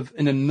could have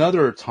in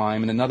another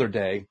time, in another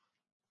day,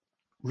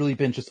 really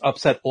been just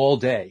upset all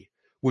day,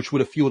 which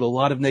would have fueled a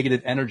lot of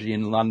negative energy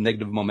and a lot of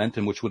negative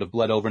momentum, which would have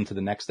bled over into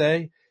the next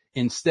day.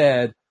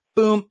 Instead,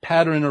 boom,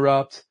 pattern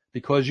interrupt.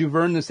 Because you've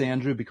earned this,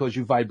 Andrew, because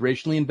you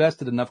vibrationally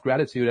invested enough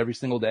gratitude every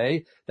single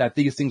day that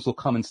these things will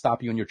come and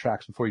stop you in your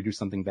tracks before you do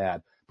something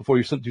bad, before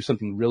you do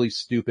something really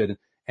stupid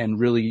and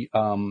really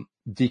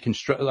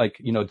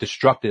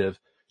destructive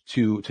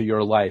to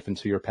your life and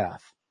to your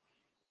path.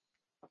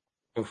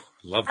 Oh,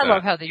 love that. I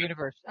love how the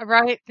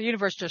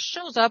universe just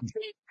shows up.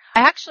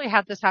 I actually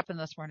had this happen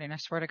this morning, I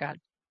swear to God.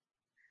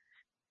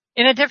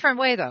 In a different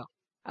way, though.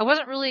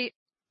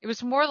 It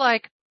was more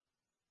like,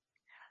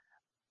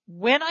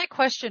 when I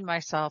question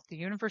myself, the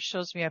universe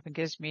shows me up and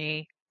gives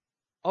me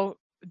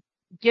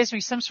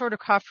some sort of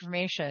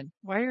confirmation.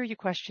 Why are you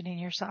questioning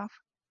yourself?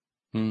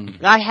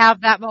 I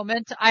have that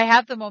momentum. I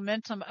have the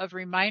momentum of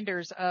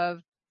reminders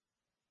of,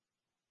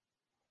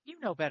 you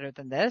know better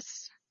than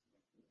this.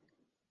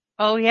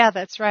 Oh yeah,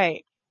 that's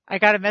right. I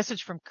got a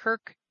message from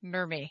Kirk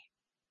Nurmi.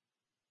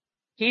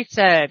 He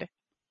said,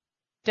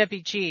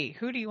 Debbie G,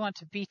 who do you want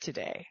to be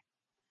today?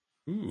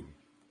 Ooh.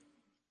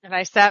 And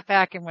I sat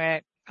back and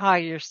went, oh,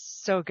 you're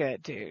so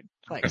good, dude.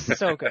 Like,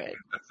 so good.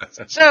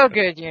 So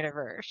good,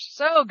 universe.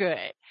 So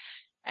good.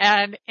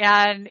 And,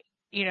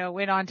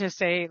 went on to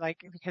say, like,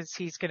 because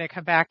he's going to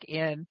come back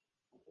in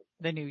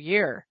the new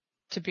year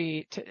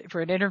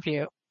for an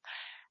interview.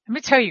 Let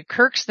me tell you,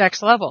 Kirk's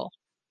next level.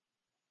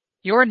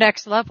 Your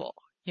next level.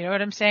 You know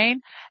what I'm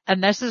saying?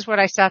 And this is what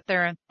I sat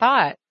there and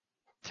thought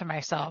to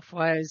myself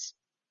was,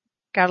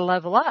 gotta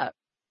level up.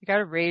 You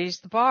gotta raise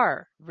the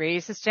bar,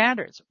 raise the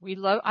standards.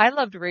 I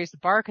love to raise the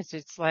bar because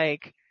it's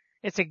like,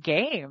 it's a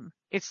game.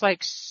 It's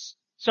like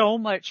so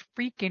much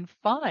freaking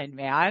fun,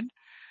 man.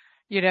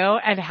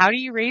 And how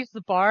do you raise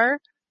the bar?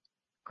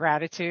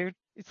 Gratitude.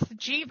 It's the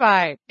G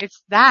vibe.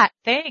 It's that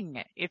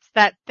thing. It's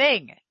that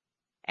thing.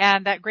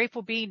 And that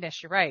grateful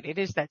beingness, you're right. It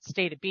is that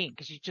state of being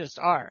because you just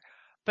are.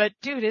 But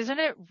dude, isn't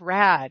it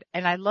rad?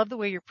 And I love the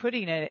way you're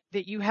putting it,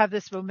 that you have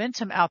this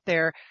momentum out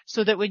there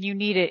so that when you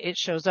need it, it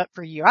shows up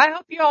for you. I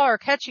hope you all are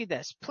catching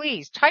this.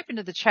 Please type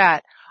into the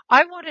chat.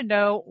 I want to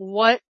know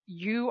what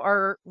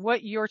your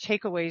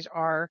takeaways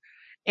are.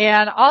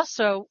 And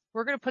also,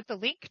 we're going to put the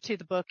link to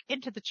the book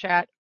into the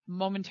chat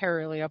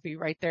momentarily. I'll be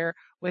right there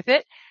with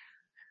it.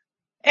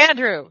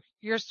 Andrew,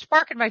 you're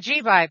sparking my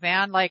G vibe,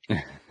 man. Like,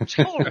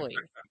 totally.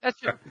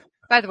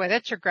 By the way,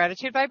 that's your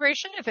gratitude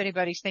vibration. If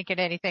anybody's thinking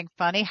anything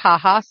funny,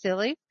 haha,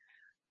 silly.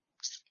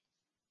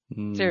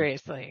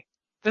 Seriously.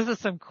 This is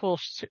some cool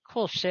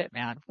shit,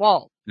 man.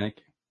 Walt. Thank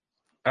you.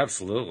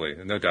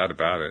 Absolutely. No doubt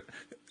about it.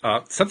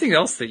 Something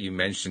else that you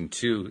mentioned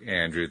too,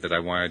 Andrew, that I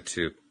wanted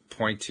to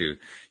point to.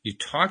 You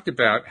talked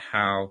about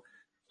how,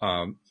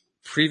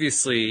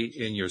 previously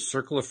in your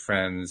circle of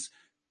friends,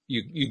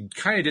 you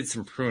kind of did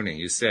some pruning.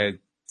 You said,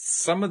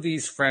 some of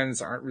these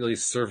friends aren't really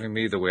serving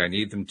me the way I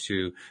need them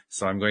to.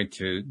 So I'm going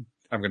to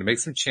make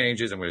some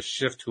changes. I'm going to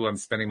shift who I'm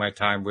spending my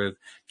time with,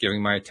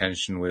 giving my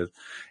attention with.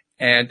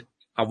 And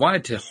I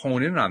wanted to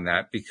hone in on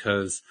that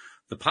because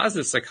the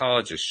positive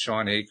psychologist,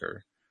 Shawn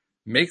Achor,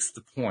 makes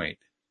the point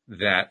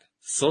that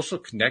social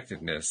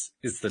connectedness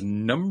is the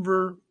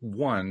number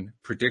one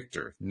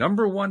predictor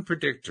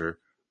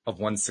of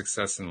one's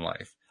success in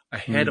life,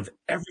 ahead of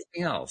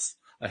everything else.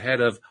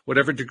 Ahead of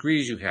whatever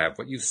degrees you have,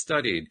 what you've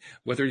studied,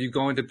 whether you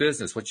go into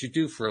business, what you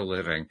do for a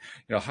living,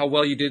 how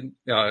well you did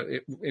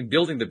in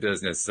building the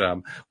business,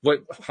 how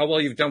well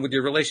you've done with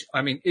your relation.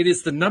 I mean, it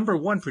is the number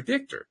one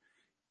predictor,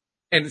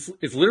 and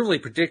it's literally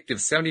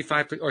predictive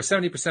 75 or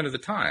 70% of the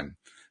time.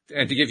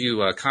 And to give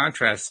you a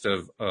contrast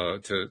of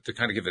to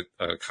kind of give it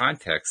a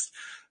context,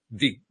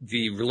 the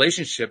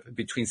relationship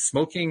between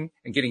smoking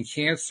and getting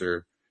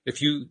cancer. If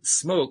you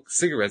smoke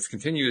cigarettes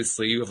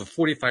continuously, you have a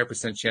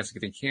 45% chance of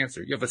getting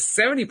cancer. You have a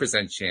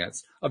 70%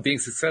 chance of being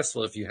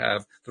successful if you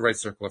have the right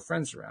circle of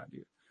friends around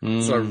you.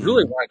 So I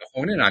really wanted to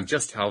hone in on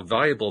just how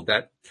valuable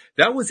that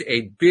was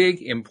a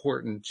big,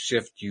 important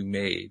shift you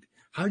made.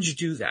 How did you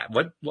do that?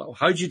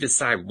 How did you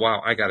decide,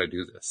 wow, I got to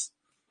do this?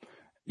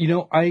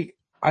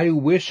 I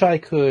wish I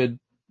could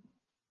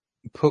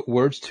put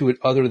words to it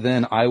other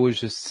than I was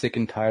just sick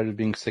and tired of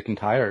being sick and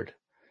tired.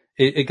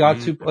 It got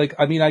to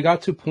I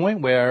got to a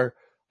point where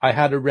I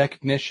had a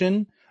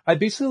recognition. I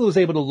basically was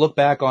able to look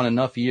back on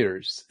enough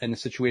years in a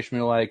situation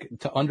where like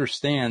to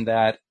understand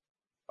that,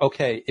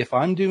 okay, if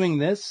I'm doing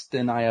this,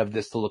 then I have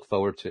this to look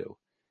forward to.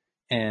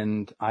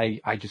 And I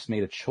just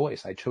made a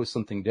choice. I chose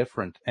something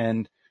different.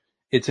 And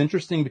it's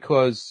interesting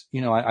because,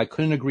 I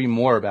couldn't agree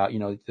more about,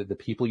 the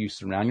people you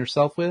surround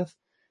yourself with.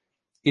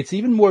 It's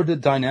even more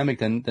dynamic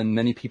than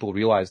many people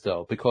realize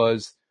though,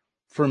 because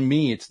for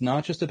me, it's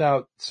not just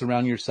about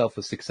surrounding yourself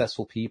with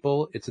successful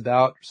people. It's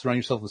about surrounding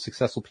yourself with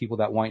successful people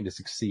that want you to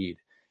succeed.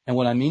 And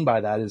what I mean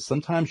by that is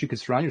sometimes you could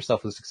surround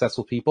yourself with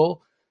successful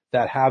people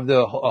that have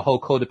a whole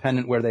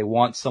codependent where they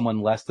want someone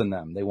less than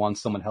them. They want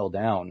someone held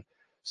down.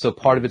 So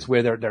part of it's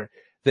where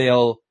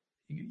they'll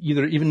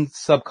either even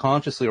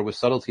subconsciously or with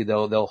subtlety,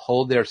 they'll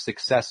hold their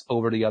success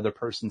over the other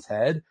person's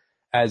head,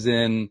 as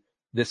in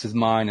this is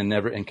mine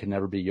and can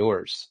never be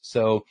yours.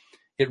 So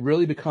it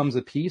really becomes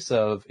a piece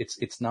of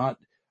it's not,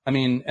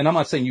 and I'm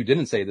not saying you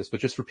didn't say this,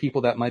 but just for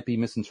people that might be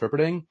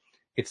misinterpreting,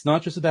 it's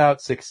not just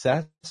about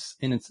success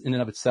in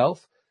and of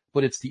itself,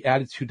 but it's the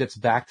attitude that's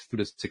backed through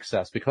the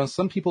success, because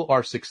some people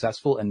are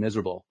successful and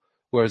miserable,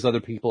 whereas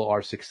other people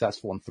are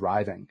successful and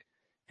thriving.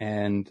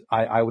 And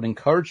I would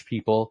encourage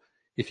people,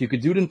 if you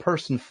could do it in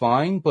person,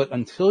 fine, but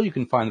until you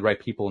can find the right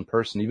people in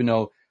person, even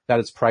though that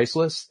is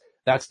priceless,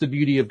 that's the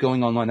beauty of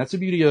going online. That's the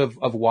beauty of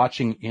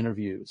watching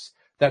interviews.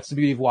 That's the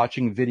beauty of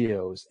watching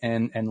videos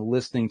and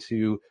listening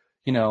to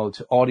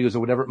audios or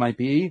whatever it might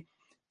be.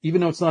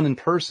 Even though it's not in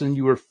person,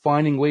 you are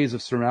finding ways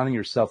of surrounding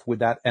yourself with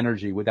that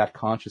energy, with that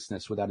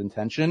consciousness, with that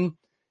intention.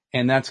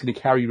 And that's going to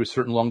carry you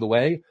along the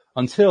way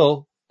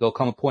until there'll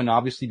come a point,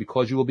 obviously,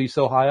 because you will be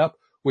so high up,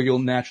 where you'll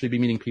naturally be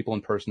meeting people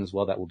in person as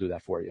well that will do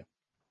that for you.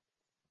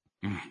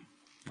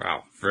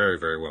 Wow. Very,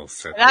 very well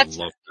said. I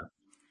love that.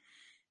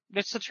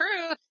 It's the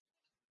truth.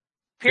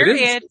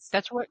 Period.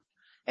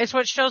 It's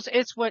what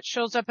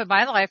shows up in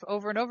my life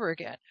over and over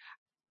again.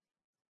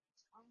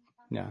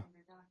 Yeah.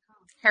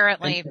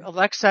 Apparently,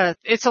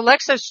 it's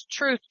Alexa's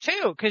truth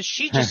too, because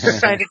she just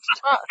decided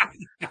to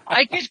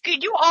talk.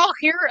 Could you all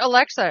hear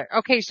Alexa?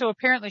 Okay, so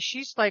apparently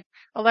she's like,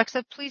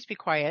 Alexa, please be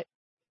quiet.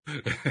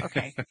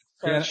 Okay.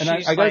 So yeah, and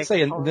I gotta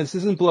say, and this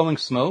isn't blowing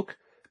smoke.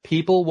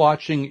 People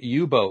watching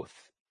you both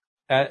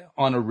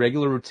on a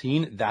regular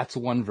routine, that's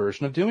one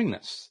version of doing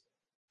this.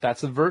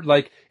 That's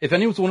like, if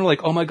anyone's wondering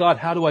like, oh my God,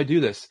 how do I do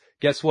this?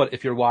 Guess what?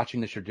 If you're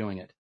watching this, you're doing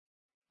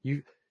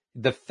it.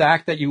 The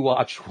fact that you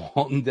watch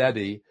Walt and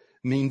Debbie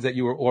means that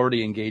you are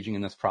already engaging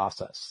in this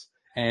process.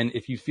 And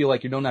if you feel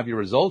like you don't have your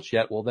results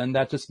yet, well, then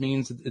that just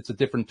means it's a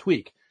different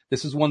tweak.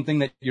 This is one thing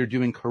that you're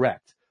doing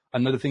correct.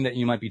 Another thing that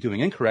you might be doing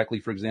incorrectly,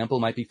 for example,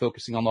 might be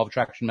focusing on law of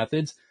attraction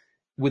methods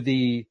with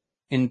the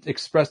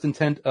expressed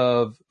intent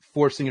of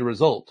forcing a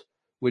result,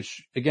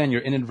 which again,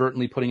 you're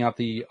inadvertently putting out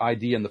the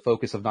idea and the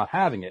focus of not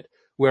having it.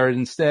 Where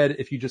instead,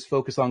 if you just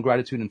focus on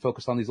gratitude and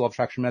focus on these law of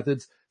attraction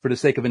methods for the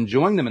sake of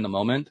enjoying them in the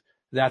moment,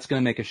 that's going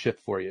to make a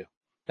shift for you.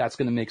 That's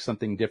going to make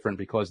something different,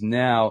 because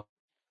now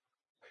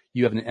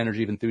you have an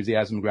energy of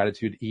enthusiasm,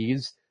 gratitude,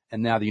 ease,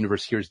 and now the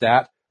universe hears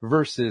that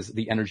versus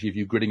the energy of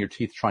you gritting your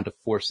teeth trying to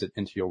force it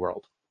into your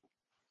world.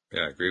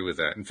 Yeah, I agree with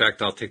that. In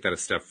fact, I'll take that a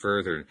step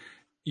further.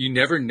 You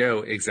never know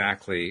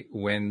exactly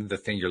when the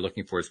thing you're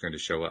looking for is going to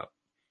show up.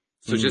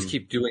 So just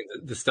keep doing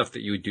the stuff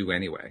that you would do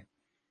anyway.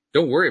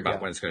 Don't worry about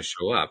when it's going to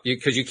show up,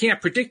 because you can't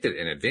predict it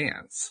in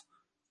advance.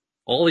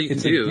 All you can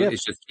do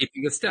is just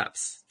keeping the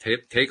steps.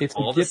 Take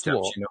all the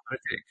steps you know how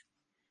to take.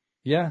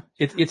 Yeah,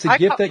 it's a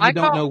gift that you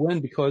don't know when,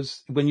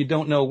 because when you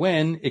don't know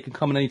when, it can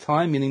come at any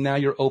time, meaning now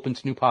you're open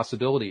to new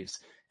possibilities.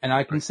 And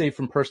I can say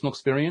from personal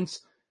experience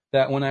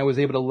that when I was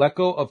able to let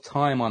go of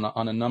time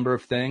on a number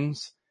of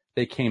things,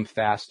 they came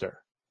faster.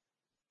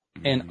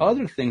 And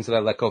other things that I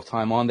let go of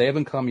time on, they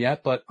haven't come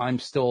yet, but I'm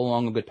still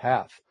along a good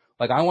path.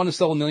 Like, I want to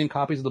sell 1 million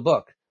copies of the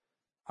book.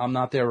 I'm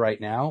not there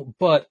right now,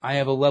 but I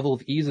have a level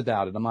of ease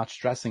about it. I'm not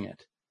stressing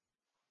it.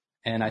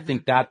 And I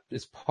think that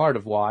is part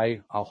of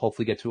why I'll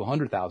hopefully get to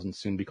 100,000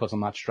 soon, because I'm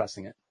not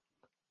stressing it.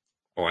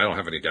 Oh, I don't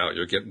have any doubt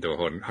you're getting to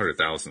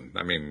 100,000.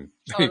 I mean,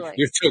 totally.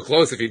 You're too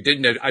close. If you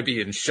didn't, I'd be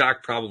in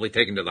shock, probably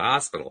taken to the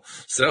hospital.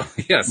 So yes,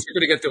 you're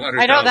going to get to 100,000.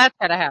 I know that's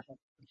going to happen.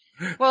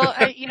 Well,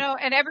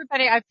 and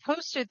everybody, I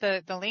posted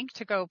the link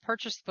to go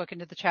purchase the book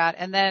into the chat.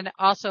 And then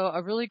also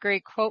a really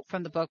great quote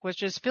from the book,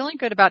 which is feeling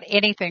good about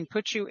anything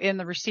puts you in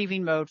the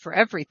receiving mode for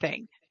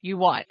everything you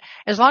want.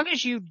 As long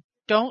as you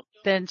don't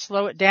then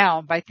slow it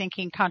down by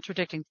thinking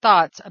contradicting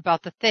thoughts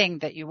about the thing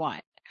that you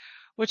want,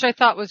 which I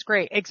thought was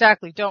great.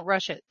 Exactly. Don't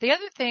rush it. The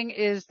other thing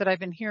is that I've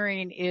been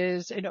hearing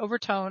is an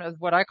overtone of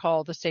what I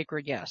call the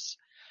sacred yes,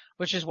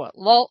 which is what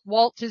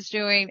Walt is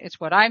doing. It's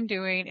what I'm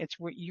doing. It's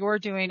what you're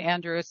doing,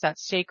 Andrew. It's that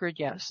sacred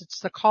yes.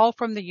 It's the call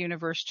from the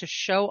universe to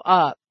show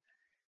up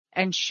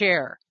and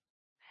share.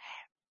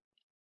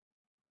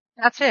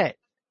 That's it.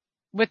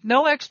 With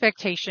no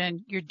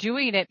expectation, you're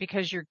doing it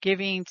because you're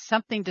giving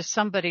something to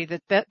somebody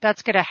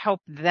that's going to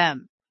help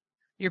them.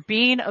 You're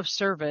being of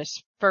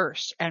service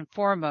first and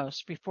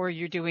foremost before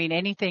you're doing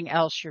anything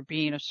else. You're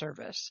being of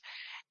service.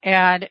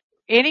 And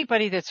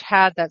anybody that's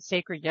had that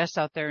sacred yes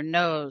out there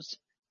knows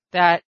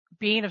that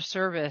being of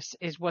service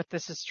is what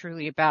this is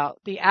truly about.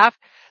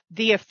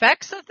 The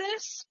effects of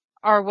this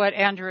are what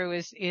Andrew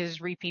is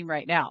reaping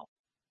right now.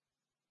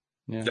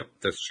 Yeah. Yep,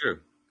 that's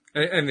true.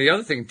 And the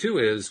other thing too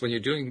is when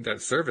you're doing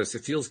that service,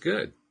 it feels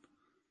good.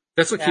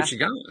 That's what keeps you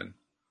going,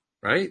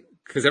 right?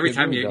 Because every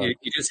time you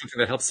do something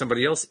that helps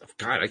somebody else,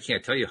 God, I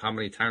can't tell you how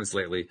many times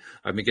lately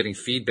I've been getting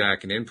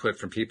feedback and input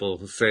from people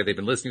who say they've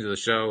been listening to the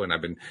show and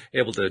I've been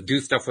able to do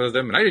stuff with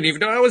them and I didn't even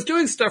know I was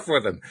doing stuff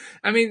with them.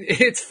 I mean,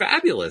 it's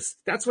fabulous.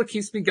 That's what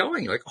keeps me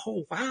going. Like,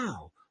 oh,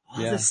 wow,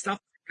 all this stuff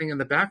happening in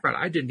the background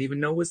I didn't even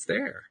know was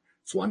there.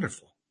 It's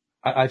wonderful.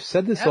 I've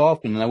said this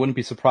often, and I wouldn't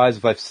be surprised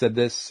if I've said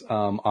this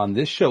on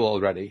this show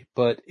already,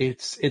 but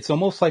it's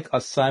almost like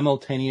a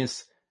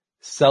simultaneous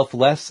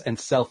selfless and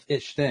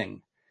selfish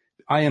thing.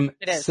 I am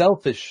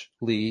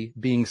selfishly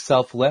being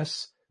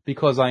selfless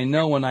because I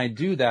know when I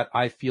do that,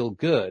 I feel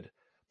good,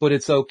 but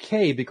it's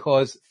okay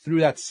because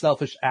through that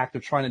selfish act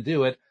of trying to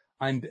do it,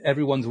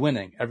 everyone's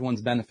winning,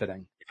 everyone's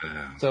benefiting.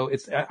 So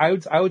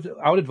I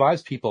would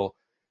advise people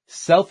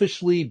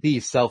selfishly be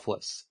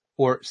selfless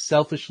or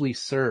selfishly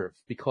serve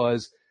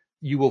because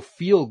you will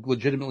feel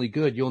legitimately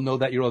good. You'll know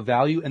that you're of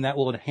value and that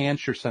will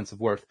enhance your sense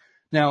of worth.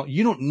 Now,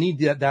 you don't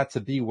need that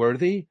to be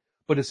worthy,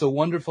 but it's a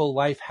wonderful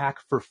life hack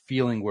for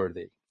feeling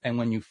worthy. And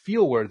when you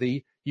feel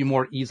worthy, you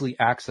more easily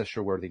access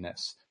your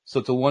worthiness. So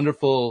it's a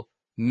wonderful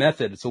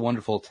method. It's a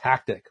wonderful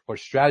tactic or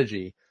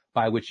strategy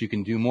by which you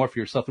can do more for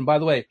yourself. And by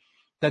the way,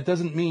 that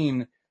doesn't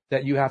mean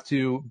that you have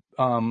to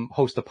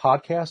host a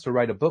podcast or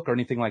write a book or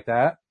anything like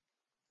that.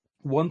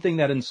 One thing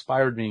that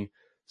inspired me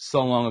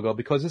so long ago,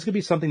 because this could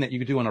be something that you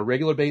could do on a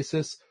regular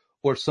basis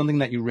or something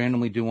that you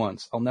randomly do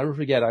once. I'll never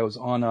forget. I was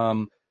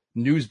on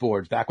news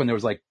boards back when there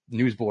was like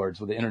news boards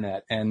with the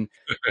internet, and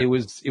it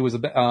was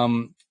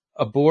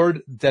a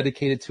board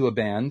dedicated to a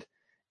band,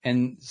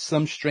 and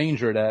some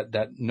stranger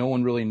that no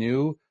one really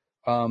knew.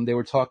 They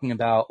were talking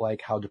about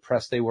like how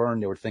depressed they were,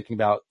 and they were thinking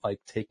about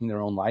like taking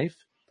their own life.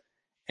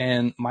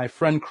 And my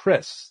friend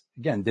Chris,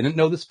 again, didn't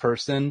know this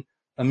person,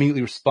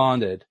 immediately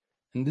responded.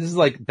 And this is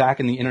like back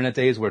in the internet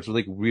days where it's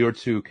really weird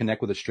to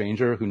connect with a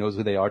stranger who knows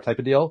who they are type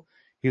of deal.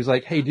 He was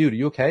like, hey dude, are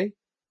you okay?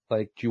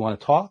 Like, do you want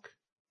to talk?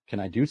 Can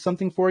I do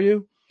something for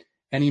you?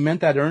 And he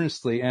meant that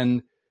earnestly.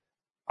 And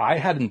I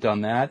hadn't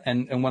done that.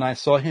 And when I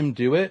saw him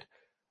do it,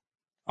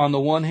 on the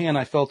one hand,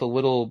 I felt a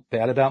little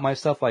bad about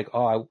myself. Like,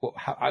 oh,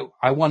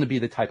 I want to be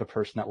the type of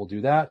person that will do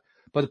that.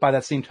 But by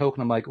that same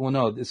token, I'm like, well,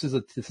 no, this is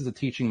a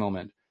teaching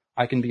moment.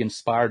 I can be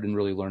inspired and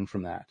really learn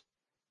from that.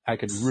 I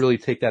could really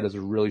take that as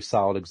a really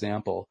solid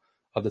example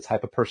of the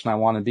type of person I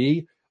want to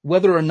be,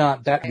 whether or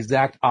not that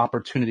exact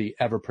opportunity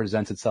ever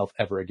presents itself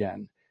ever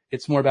again.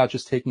 It's more about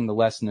just taking the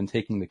lesson and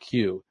taking the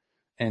cue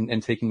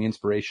and taking the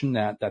inspiration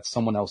that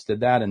someone else did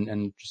that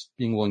and just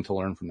being willing to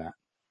learn from that.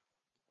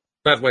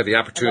 By the way, the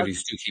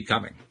opportunities do keep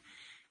coming.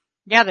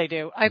 Yeah, they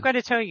do. I've got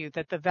to tell you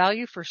that the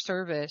value for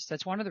service,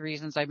 that's one of the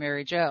reasons I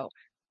married Joe.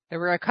 There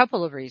were a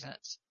couple of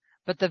reasons,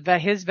 but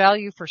his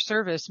value for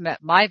service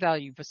met my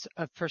value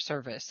for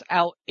service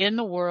out in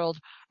the world.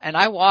 And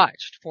I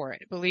watched for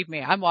it. Believe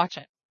me, I'm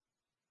watching.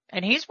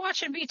 And he's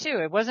watching me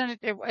too. It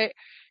wasn't, that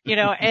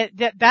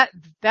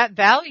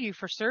value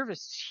for service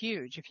is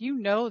huge. If you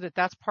know that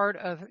that's part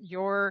of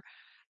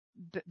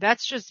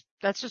that's just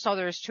all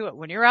there is to it.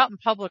 When you're out in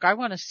public, I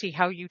want to see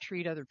how you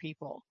treat other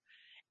people.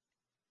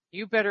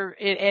 You better,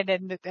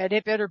 and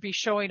it better be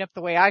showing up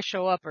the way I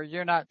show up or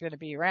you're not going to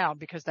be around,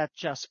 because that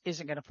just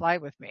isn't going to fly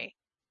with me.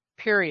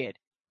 Period.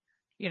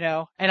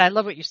 And I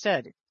love what you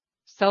said.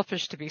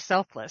 Selfish to be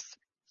selfless.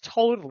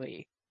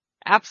 Totally.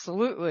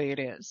 Absolutely it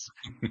is.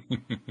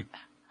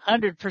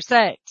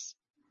 100%.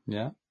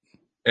 Yeah.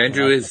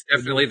 Andrew is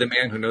definitely the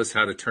man who knows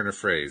how to turn a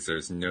phrase.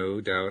 There's no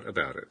doubt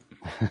about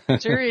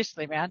it.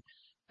 Seriously, man.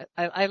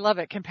 I love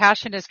it.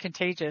 Compassion is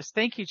contagious.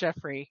 Thank you,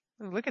 Jeffrey.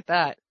 Look at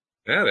that.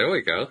 Yeah, there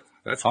we go.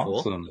 That's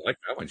awesome. Cool. I like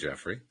that one,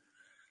 Jeffrey.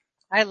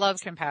 I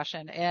love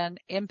compassion and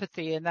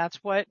empathy, and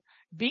that's what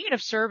being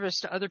of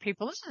service to other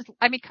people.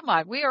 Come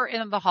on. We are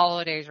in the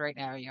holidays right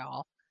now,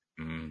 y'all.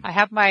 Mm. I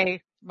have my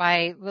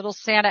little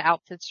Santa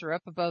outfits are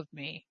up above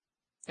me.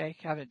 They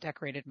haven't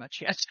decorated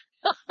much yet.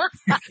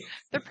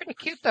 They're pretty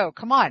cute though.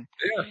 Come on.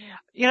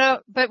 Yeah.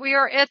 But we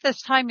are at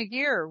this time of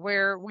year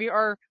where we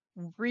are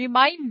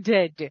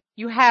reminded.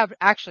 We have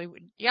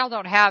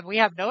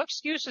no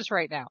excuses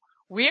right now.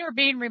 We are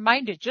being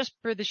reminded just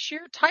for the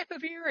sheer time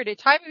of year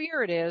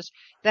it is,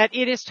 that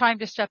it is time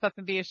to step up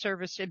and be of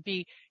service and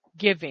be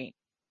giving.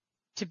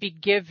 To be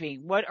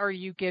giving. What are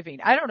you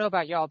giving? I don't know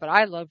about y'all, but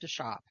I love to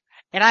shop.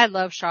 And I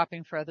love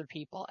shopping for other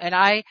people. And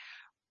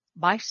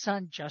my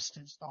son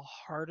Justin's the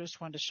hardest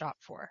one to shop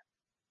for.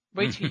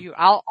 Wait till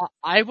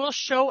I will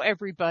show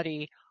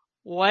everybody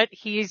what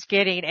he's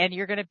getting, and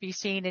you're going to be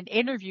seeing an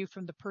interview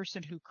from the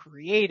person who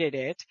created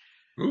it.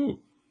 Ooh.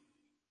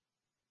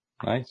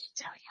 Nice.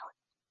 I'll tell you.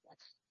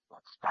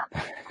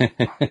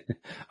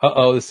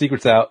 Uh-oh, the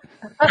secret's out.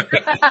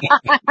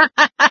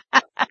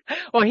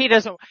 Well, he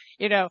doesn't,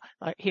 he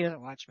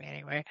doesn't watch me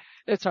anyway.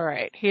 It's all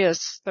right. He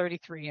is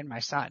 33 and my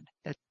son.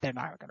 They're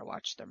not going to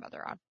watch their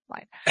mother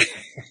online.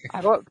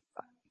 I won't,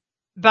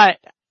 but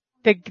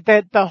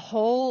the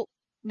whole,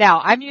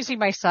 now I'm using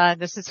my son.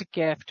 This is a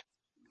gift.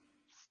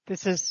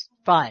 This is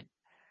fun.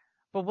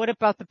 But what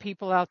about the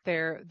people out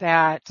there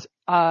that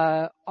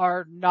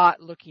are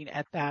not looking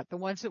at that? The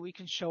ones that we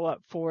can show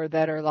up for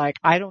that are like,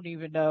 I don't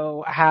even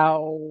know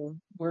how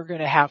we're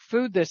going to have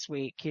food this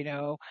week,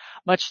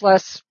 much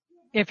less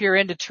if you're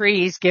into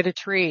trees, get a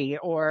tree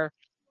or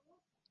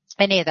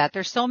any of that.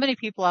 There's so many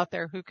people out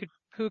there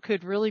who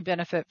could really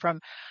benefit from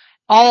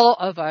all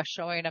of us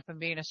showing up and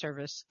being a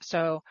service.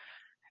 So,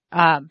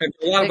 and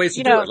a lot of ways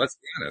to do it. Let's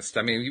be honest.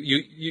 I mean,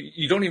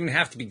 you don't even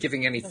have to be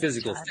giving any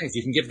physical things.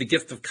 You can give the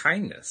gift of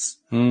kindness,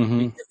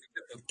 Mm-hmm.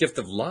 the gift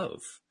of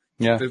love,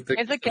 Yeah.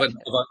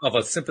 of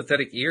a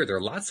sympathetic ear. There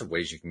are lots of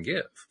ways you can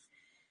give.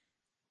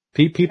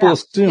 People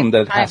assume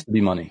that it has to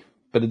be money,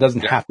 but it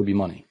doesn't have to be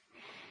money.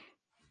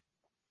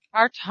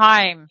 Our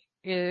time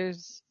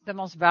is the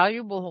most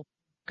valuable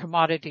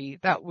commodity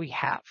that we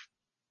have.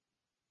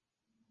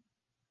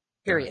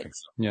 Period. I think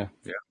so. Yeah.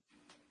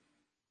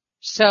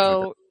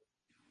 So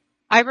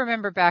I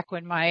remember back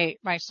when my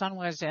son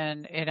was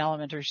in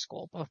elementary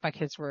school, both my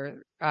kids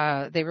were,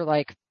 they were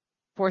like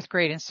 4th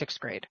grade and 6th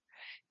grade.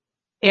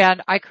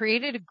 And I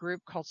created a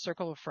group called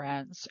Circle of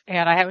Friends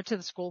and I went to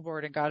the school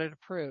board and got it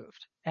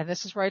approved. And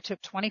this is where I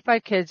took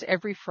 25 kids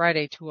every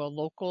Friday to a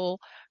local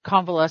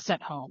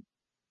convalescent home.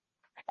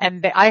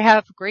 And I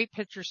have great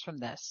pictures from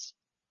this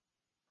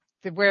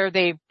where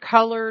they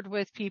colored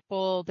with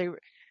people.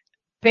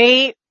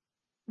 They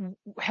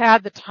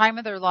had the time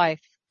of their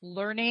life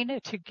learning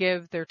to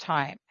give their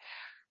time.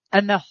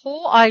 And the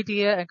whole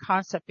idea and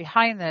concept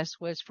behind this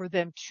was for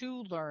them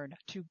to learn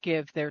to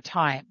give their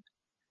time.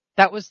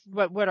 That was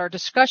what our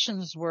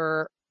discussions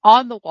were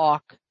on the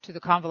walk to the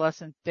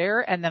convalescent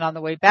there. And then on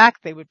the way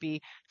back, they would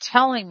be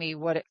telling me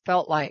what it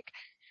felt like.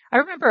 I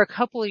remember a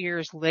couple of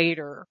years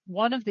later,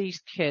 one of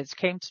these kids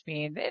came to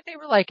me and they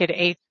were like at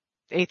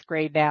eighth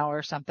grade now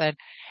or something.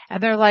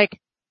 And they're like,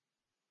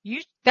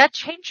 that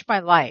changed my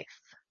life.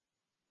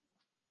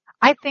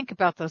 I think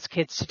about those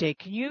kids today.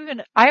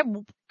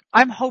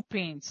 I'm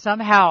hoping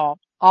somehow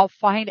I'll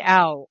find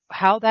out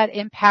how that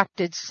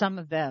impacted some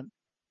of them.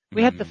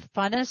 We had the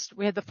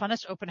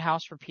funnest open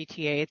house for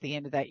PTA at the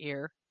end of that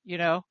year,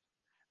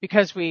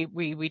 because we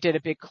did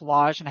a big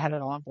collage and had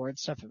it all on board and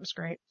stuff. It was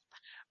great.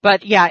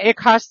 But yeah, it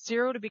costs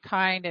 $0 to be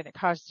kind and it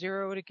costs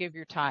 $0 to give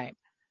your time.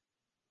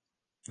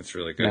 That's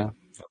really good. Yeah. I like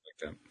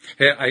that.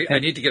 Hey, I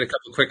need to get a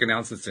couple of quick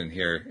announcements in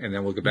here, and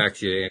then we'll go back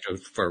to you, Andrew,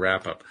 for a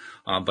wrap up.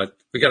 But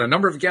we got a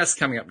number of guests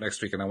coming up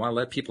next week, and I want to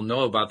let people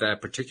know about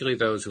that, particularly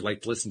those who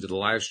like to listen to the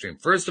live stream.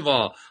 First of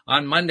all,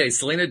 on Monday,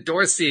 Selena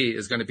Dorsey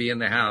is going to be in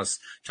the house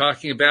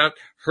talking about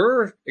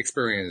her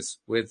experience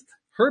with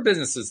her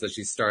businesses that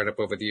she started up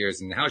over the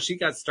years and how she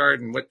got started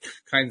and what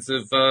kinds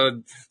of,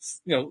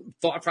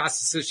 thought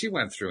processes she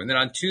went through. And then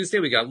on Tuesday,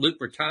 we got Luke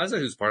Bertazza,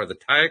 who's part of the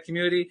TIA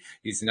community.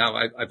 He's now,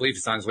 I believe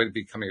he's on his way to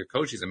becoming a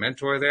coach. He's a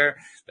mentor there.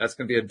 That's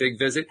going to be a big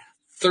visit.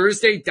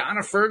 Thursday,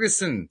 Donna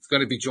Ferguson is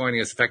going to be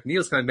joining us. In fact,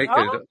 Neil's going to make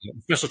a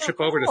special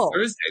trip over to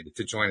Thursday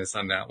to join us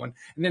on that one.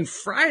 And then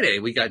Friday,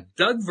 we got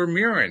Doug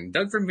Vermeuren.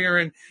 Doug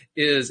Vermeuren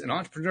is an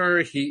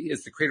entrepreneur. He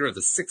is the creator of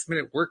the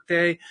 6-Minute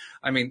Workday.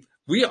 I mean,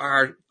 we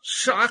are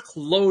chock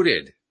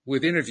loaded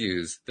with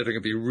interviews that are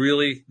going to be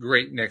really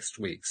great next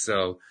week.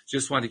 So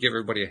just wanted to give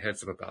everybody a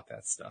heads up about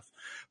that stuff.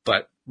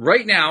 But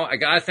right now, I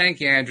got to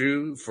thank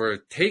Andrew for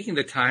taking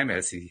the time,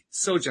 as he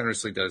so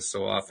generously does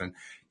so often.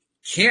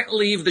 Can't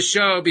leave the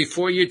show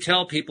before you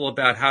tell people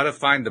about how to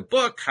find the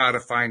book, how to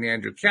find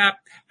Andrew Kapp,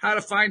 how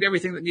to find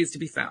everything that needs to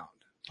be found.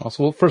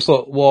 Also, well, first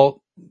of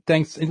all,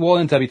 thanks,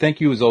 Walt and Debbie.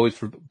 Thank you as always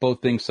for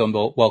both being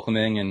so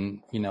welcoming, and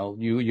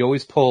you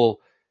always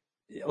pull,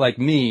 like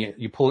me,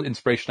 you pull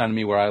inspiration out of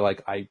me where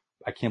I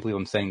can't believe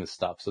I'm saying this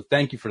stuff. So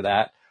thank you for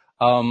that.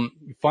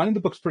 Finding the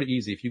book's pretty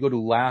easy. If you go to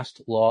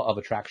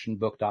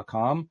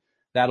lastlawofattractionbook.com,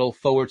 that'll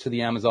forward to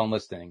the Amazon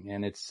listing,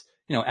 and it's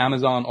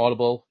Amazon,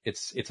 Audible,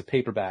 it's a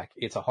paperback,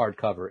 it's a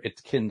hardcover, it's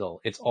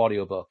Kindle, it's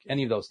audiobook,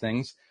 any of those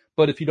things.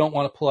 But if you don't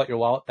want to pull out your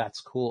wallet, that's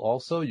cool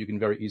also. You can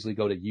very easily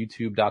go to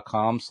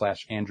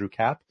youtube.com/Andrew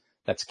Kapp.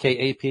 That's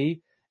KAP.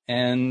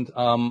 And,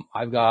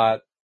 I've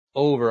got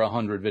over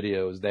 100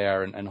 videos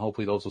there, and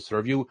hopefully those will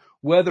serve you,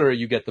 whether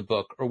you get the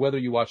book or whether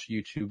you watch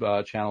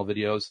YouTube channel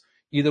videos.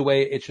 Either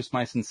way, it's just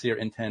my sincere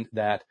intent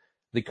that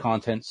the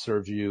content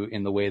serves you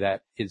in the way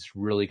that is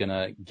really going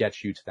to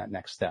get you to that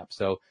next step.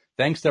 So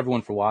thanks to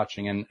everyone for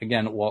watching. And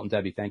again, Walt and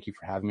Debbie, thank you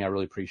for having me. I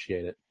really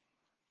appreciate it.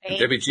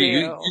 Debbie G,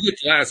 you get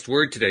the last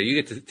word today.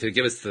 You get to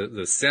give us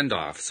the send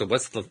off. So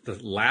what's the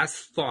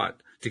last thought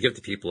to give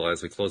to people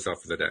as we close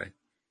off for the day?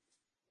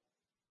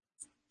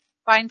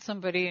 Find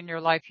somebody in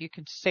your life you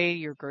can say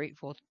you're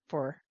grateful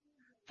for.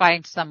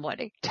 Find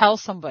somebody. Tell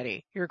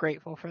somebody you're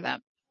grateful for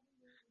them.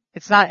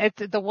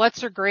 The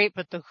what's are great,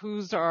 but the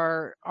who's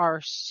are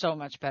so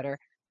much better.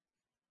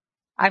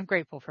 I'm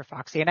grateful for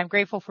Foxy, and I'm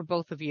grateful for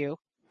both of you.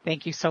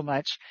 Thank you so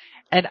much.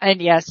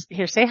 And yes,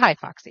 here, say hi,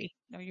 Foxy.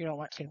 No, you don't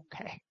want to.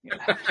 Okay. You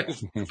don't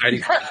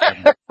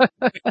have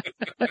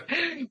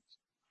to.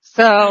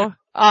 So,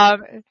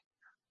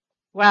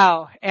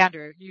 wow,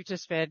 Andrew,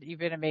 you've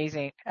been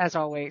amazing as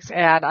always.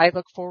 And I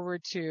look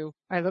forward to,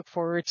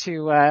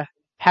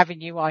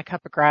 having you on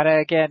Cup of Grata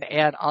again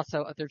and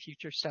also other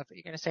future stuff that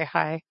you're going to say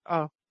hi.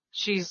 Oh,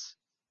 she's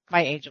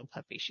my angel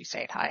puppy. She's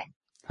saying hi.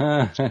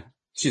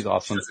 She's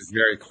awesome. She does it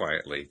very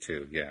quietly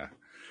too. Yeah.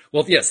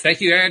 Well, yes.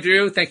 Thank you,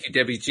 Andrew. Thank you,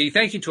 Debbie G.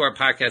 Thank you to our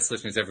podcast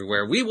listeners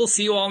everywhere. We will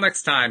see you all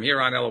next time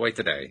here on LOA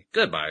Today.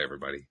 Goodbye,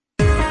 everybody.